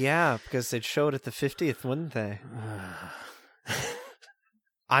 yeah, because they'd show it at the 50th, wouldn't they?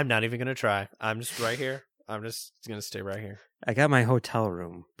 I'm not even going to try. I'm just right here. I'm just going to stay right here. I got my hotel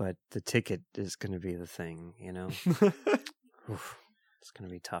room, but the ticket is going to be the thing, you know? Oof, it's going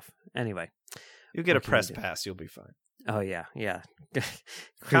to be tough. Anyway. You'll get a press pass. You'll be fine. Oh, yeah.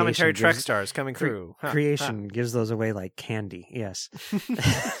 Commentary Trek stars coming through. Creation gives those away like candy. Yes.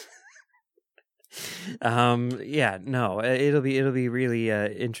 It'll be really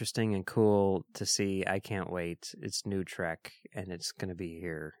interesting and cool to see. I can't wait. It's new Trek, and it's going to be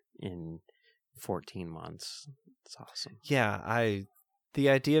here in 14 months. It's awesome. Yeah, the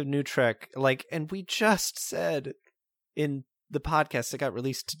idea of new Trek, like, and we just said in the podcast that got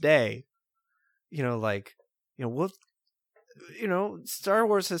released today, you know, like, you know, what, you know, Star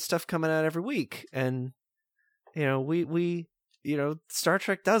Wars has stuff coming out every week, and you know, we you know, Star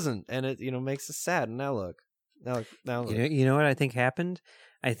Trek doesn't, and it, you know, makes us sad. And now look. You know what I think happened?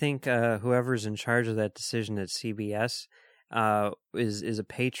 I think whoever's in charge of that decision at CBS is a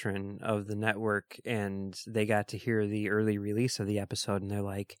patron of the network, and they got to hear the early release of the episode, and they're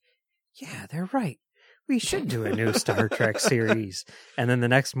like, yeah, they're right. We should do a new Star Trek series. And then the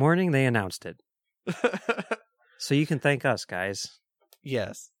next morning, they announced it. So you can thank us, guys.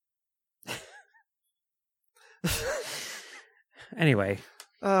 Yes. Anyway.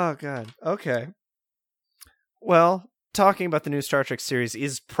 Oh, God. Okay. Well, talking about the new Star Trek series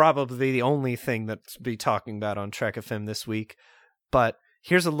is probably the only thing that's be talking about on Trek FM this week. But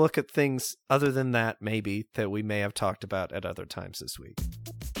here's a look at things other than that, maybe, that we may have talked about at other times this week.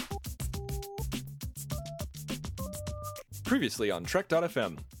 Previously on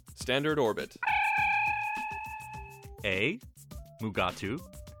Trek.fm, Standard Orbit. A. Mugatu.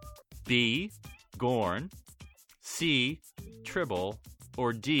 B. Gorn. C. Tribble.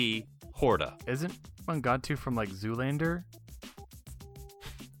 Or D. Horta. Isn't Mugatu from, like, Zoolander?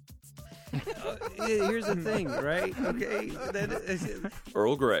 Here's the thing, right? Okay.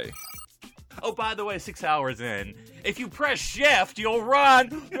 Earl Grey. Oh, by the way, 6 hours in, if you press shift, you'll run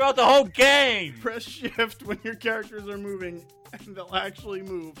throughout the whole game. Press shift when your characters are moving, and they'll actually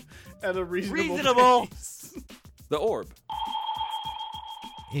move at a reasonable pace. The Orb.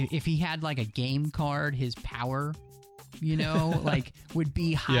 If he had, like, a game card, his power, you know, like, would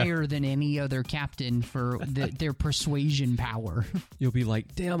be higher than any other captain for their persuasion power. You'll be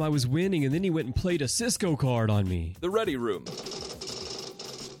like, damn, I was winning, and then he went and played a Cisco card on me. The Ready Room.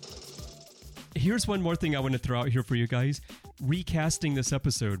 Here's one more thing I want to throw out here for you guys. Recasting this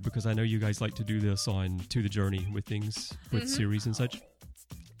episode, because I know you guys like to do this on To the Journey with things, with series and such.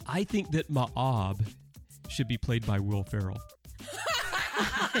 I think that Ma'ab should be played by Will Ferrell.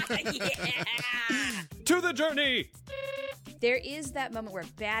 To the Journey! There is that moment where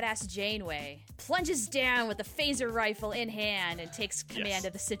badass Janeway plunges down with a phaser rifle in hand and takes command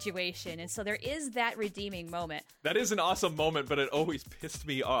of the situation. And so there is that redeeming moment. That is an awesome moment, but it always pissed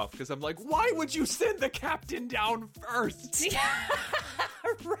me off because I'm like, why would you send the captain down first?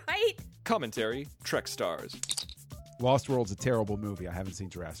 Right? Commentary, Trek Stars. Lost World's a terrible movie. I haven't seen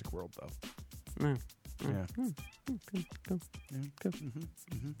Jurassic World, though. Yeah.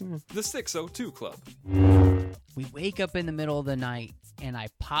 The 602 Club. We wake up in the middle of the night, and I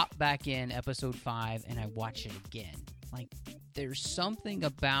pop back in episode 5, and I watch it again. Like, there's something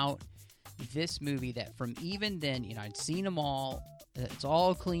about this movie that from even then, you know, I'd seen them all. It's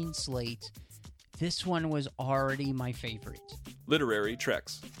all a clean slate. This one was already my favorite. Literary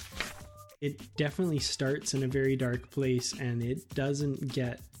Treks. It definitely starts in a very dark place, and it doesn't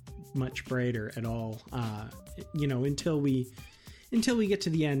get much brighter at all, you know, until we until we get to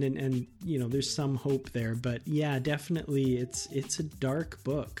the end, and there's some hope there. But yeah, definitely, it's a dark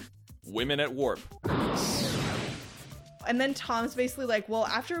book. Women at Warp. And then Tom's basically like, well,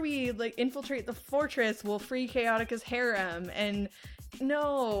 after we infiltrate the fortress, we'll free Chaotica's harem. And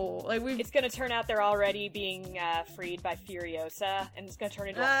no, it's going to turn out they're already being freed by Furiosa, and it's going to turn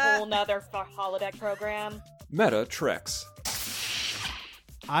into a whole nother holodeck program. Meta Treks.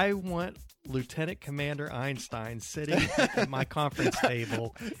 I want Lieutenant Commander Einstein sitting at my conference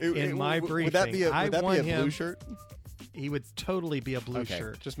table in my briefing. Would that be a blue him, shirt? He would totally be a blue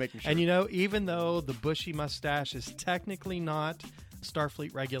shirt. Just making sure. And even though the bushy mustache is technically not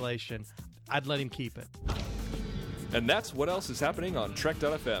Starfleet regulation, I'd let him keep it. And that's what else is happening on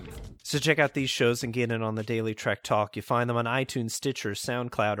Trek.fm. So check out these shows and get in on the Daily Trek Talk. You find them on iTunes, Stitcher,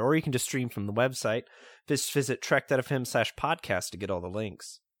 SoundCloud, or you can just stream from the website. Just visit trek.fm/podcast to get all the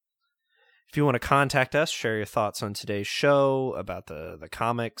links. If you want to contact us, share your thoughts on today's show, about the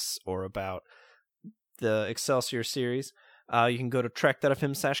comics, or about the Excelsior series, you can go to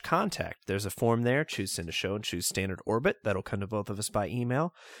trek.fm/contact. There's a form there. Choose Send a Show and choose Standard Orbit. That'll come to both of us by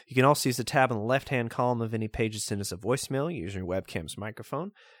email. You can also use the tab in the left-hand column of any page to send us a voicemail using your webcam's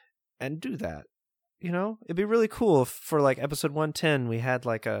microphone. And do that. It'd be really cool if for episode 110 we had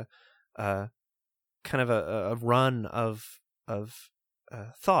a kind of a run of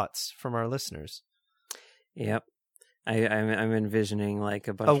thoughts from our listeners. Yep. I'm envisioning a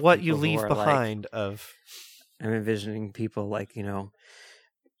bunch of what of you leave behind. I'm envisioning people this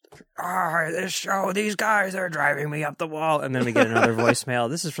show, these guys are driving me up the wall, and then we get another voicemail.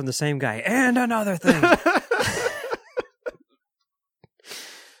 This is from the same guy, and another thing.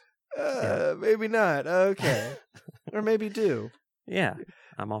 Maybe not. Okay, or maybe do. Yeah,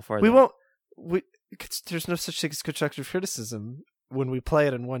 I'm all for that. We won't. There's no such thing as constructive criticism. When we play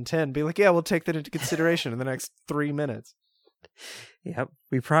it in 110, be like, yeah, we'll take that into consideration in the next 3 minutes. Yep.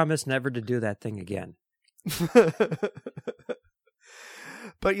 We promise never to do that thing again.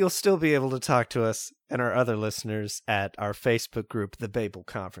 But you'll still be able to talk to us and our other listeners at our Facebook group, The Babel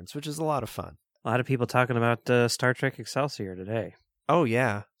Conference, which is a lot of fun. A lot of people talking about Star Trek Excelsior today. Oh,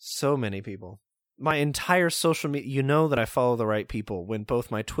 yeah. So many people. My entire social media, that I follow the right people when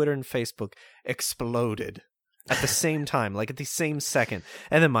both my Twitter and Facebook exploded. At the same time, at the same second.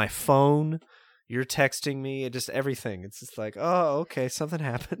 And then my phone, you're texting me, just everything. It's just oh, okay, something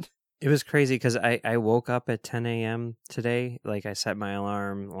happened. It was crazy because I woke up at 10 a.m. today. I set my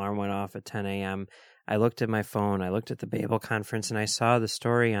alarm went off at 10 a.m. I looked at my phone, I looked at the Babel conference, and I saw the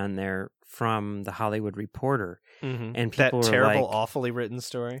story on there from the Hollywood Reporter. Mm-hmm. And people that were terrible, awfully written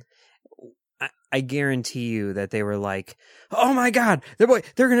story. I guarantee you that they were oh my God, they're going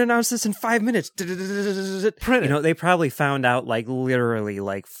to announce this in 5 minutes. Print it. They probably found out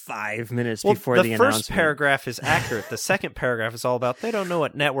literally 5 minutes before the announcement. The first paragraph is accurate. The second paragraph is all about they don't know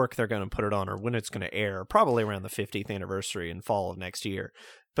what network they're going to put it on or when it's going to air, probably around the 50th anniversary in fall of next year.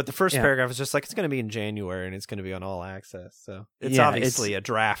 But the first paragraph is just it's going to be in January and it's going to be on All Access. So it's obviously a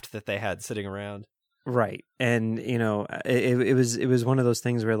draft that they had sitting around. Right. And, it was one of those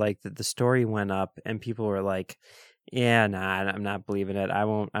things where the story went up and people were yeah, nah, I'm not believing it. I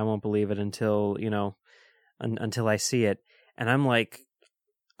won't believe it until, until I see it. And I'm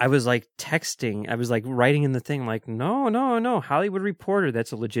I was texting, I was writing in the thing, no, Hollywood Reporter,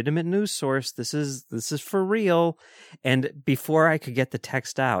 that's a legitimate news source. This is for real. And before I could get the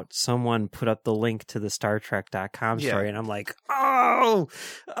text out, someone put up the link to the StarTrek.com story, and I'm oh,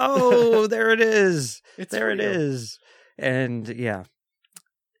 there it is. It is. And yeah,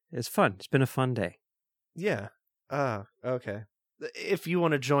 it's fun. It's been a fun day. Yeah. Okay. If you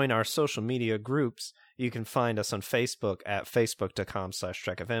want to join our social media groups, you can find us on Facebook at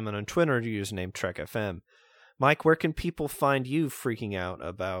facebook.com/TrekFM and on Twitter, username TrekFM. Mike, where can people find you freaking out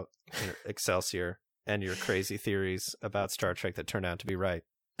about Excelsior and your crazy theories about Star Trek that turned out to be right?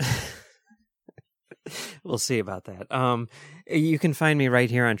 We'll see about that. You can find me right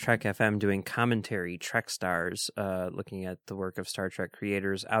here on Trek FM doing commentary, Trek Stars, looking at the work of Star Trek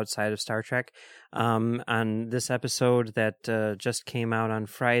creators outside of Star Trek. On this episode that just came out on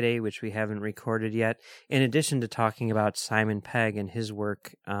Friday, which we haven't recorded yet, in addition to talking about Simon Pegg and his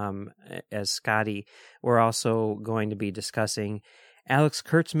work as Scotty, we're also going to be discussing Alex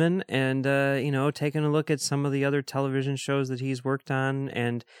Kurtzman and, taking a look at some of the other television shows that he's worked on.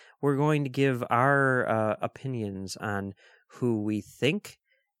 And we're going to give our opinions on who we think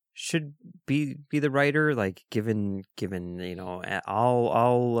should be the writer, given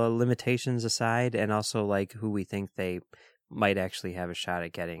all limitations aside, and also who we think they might actually have a shot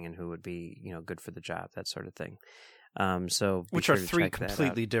at getting and who would be, good for the job, that sort of thing. Which are three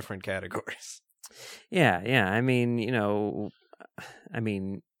completely different categories. Yeah. I mean,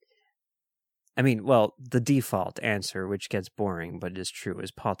 well, the default answer, which gets boring but is true,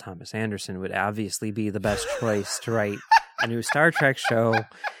 is Paul Thomas Anderson would obviously be the best choice to write a new Star Trek show.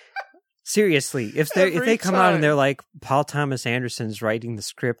 Seriously, if they come out and they're like, Paul Thomas Anderson's writing the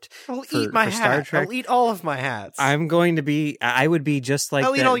script for Star Trek, I'll eat all of my hats. I would be just like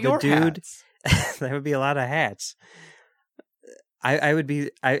the dude. That would be a lot of hats. I would be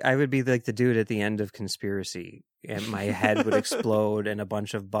like the dude at the end of Conspiracy, and my head would explode and a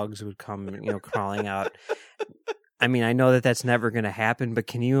bunch of bugs would come, crawling out. I mean, I know that that's never going to happen, but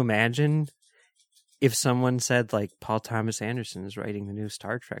can you imagine if someone said, like, Paul Thomas Anderson is writing the new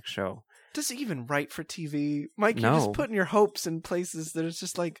Star Trek show? Does he even write for TV? Mike, No. you're just putting your hopes in places that it's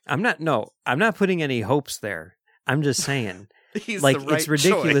just like... I'm not putting any hopes there. I'm just saying. He's like, the right it's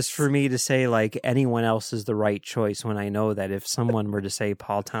ridiculous choice. for me to say, like, anyone else is the right choice when I know that if someone were to say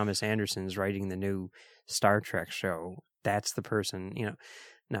Paul Thomas Anderson's writing the new Star Trek show, that's the person,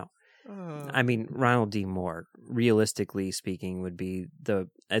 No. I mean, Ronald D. Moore, realistically speaking, would be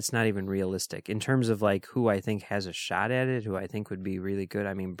it's not even realistic. In terms of, like, who I think has a shot at it, who I think would be really good,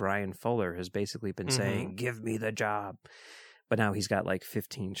 I mean, Bryan Fuller has basically been saying, give me the job. But now he's got, like,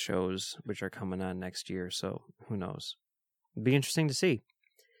 15 shows, which are coming on next year, so who knows? It'd be interesting to see.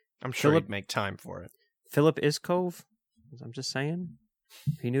 I'm sure he'd make time for it. Philip Iskov, I'm just saying.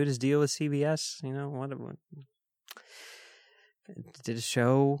 He knew his deal with CBS, what did a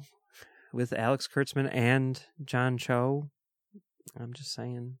show with Alex Kurtzman and John Cho. I'm just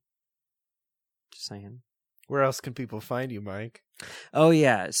saying. Where else can people find you, Mike? Oh,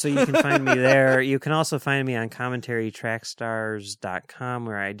 yeah. So you can find me there. You can also find me on commentarytrackstars.com,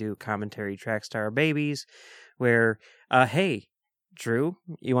 where I do commentary Trackstar Babies, where, hey, Drew,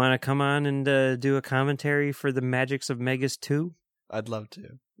 you want to come on and do a commentary for the Magics of Megas 2? I'd love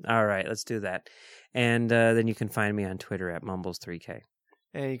to. All right, let's do that. And then you can find me on Twitter at Mumbles3K.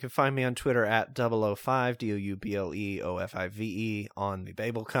 And you can find me on Twitter at 005, DOUBLEOFIVE, on the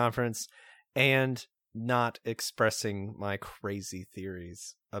Babel Conference, and not expressing my crazy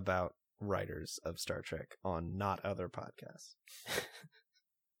theories about writers of Star Trek on not other podcasts.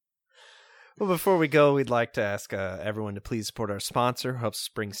 Well, before we go, we'd like to ask everyone to please support our sponsor, who helps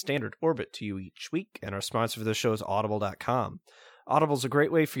bring Standard Orbit to you each week, and our sponsor for the show is Audible.com. Audible's a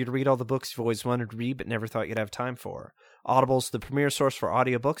great way for you to read all the books you've always wanted to read but never thought you'd have time for. Audible's the premier source for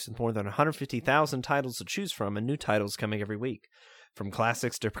audiobooks with more than 150,000 titles to choose from and new titles coming every week. From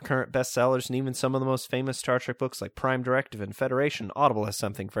classics to current bestsellers and even some of the most famous Star Trek books like Prime Directive and Federation, Audible has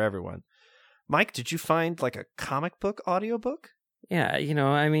something for everyone. Mike, did you find like a comic book audiobook? Yeah,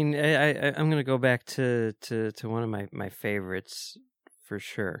 I mean, I'm going to go back to one of my favorites for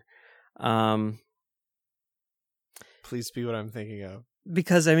sure. Please be what I'm thinking of.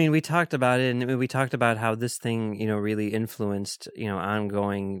 Because, I mean, we talked about it, and we talked about how this thing, really influenced,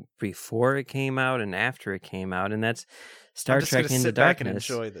 ongoing before it came out and after it came out, and that's Star Trek Into Darkness,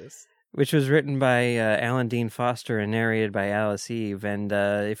 and enjoy this. Which was written by Alan Dean Foster and narrated by Alice Eve. And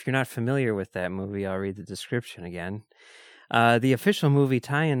if you're not familiar with that movie, I'll read the description again. The official movie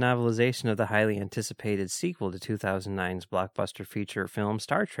tie-in novelization of the highly anticipated sequel to 2009's blockbuster feature film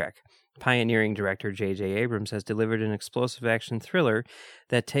Star Trek. Pioneering director J.J. Abrams has delivered an explosive action thriller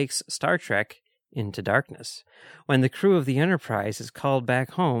that takes Star Trek into darkness. When the crew of the Enterprise is called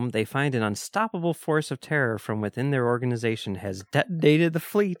back home, they find an unstoppable force of terror from within their organization has detonated the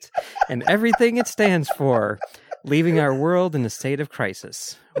fleet and everything it stands for, leaving our world in a state of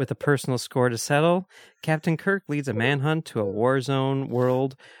crisis. With a personal score to settle, Captain Kirk leads a manhunt to a war-zone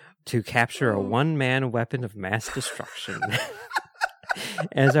world to capture a one-man weapon of mass destruction.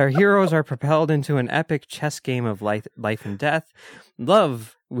 As our heroes are propelled into an epic chess game of life and death,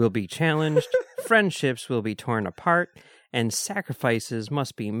 love will be challenged, friendships will be torn apart, and sacrifices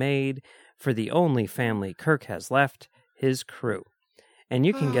must be made for the only family Kirk has left, his crew. And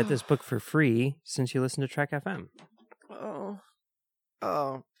you can get this book for free since you listen to Trek FM. Oh,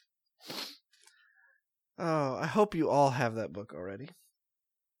 I hope you all have that book already.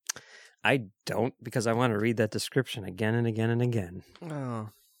 I don't, because I want to read that description again and again and again. Oh.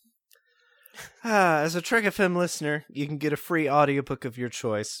 As a Trek FM listener, you can get a free audiobook of your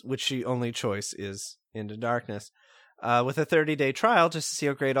choice, which the only choice is Into Darkness, with a 30-day trial just to see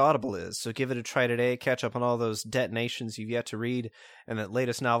how great Audible is. So give it a try today, catch up on all those detonations you've yet to read, and that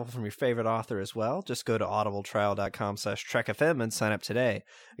latest novel from your favorite author as well. Just go to audibletrial.com/trekfm and sign up today.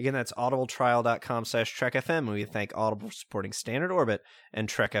 Again, that's audibletrial.com/trekfm, and we thank Audible for supporting Standard Orbit and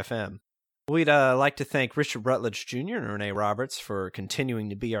Trek FM. We'd like to thank Richard Rutledge Jr. and Renee Roberts for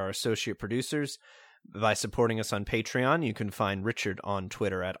continuing to be our associate producers. By supporting us on Patreon, you can find Richard on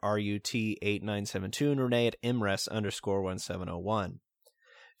Twitter at RUT8972 and Renee at MRES_1701.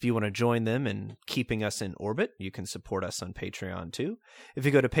 If you want to join them in keeping us in orbit, you can support us on Patreon too. If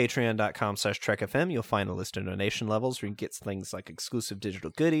you go to patreon.com/TrekFM, you'll find a list of donation levels where you can get things like exclusive digital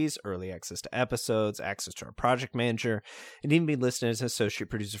goodies, early access to episodes, access to our project manager, and even be listed as an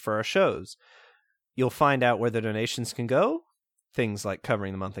associate producer for our shows. You'll find out where the donations can go. Things like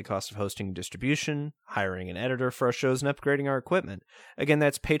covering the monthly cost of hosting and distribution, hiring an editor for our shows, and upgrading our equipment. Again,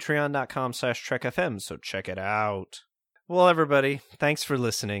 that's patreon.com/TrekFM, so check it out. Well, everybody, thanks for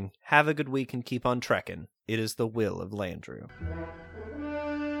listening. Have a good week and keep on trekking. It is the will of Landrew.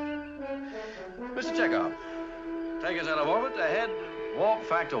 Mr. Chekhov, take us out of orbit ahead, warp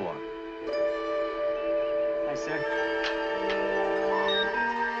factor 1. Hi, sir.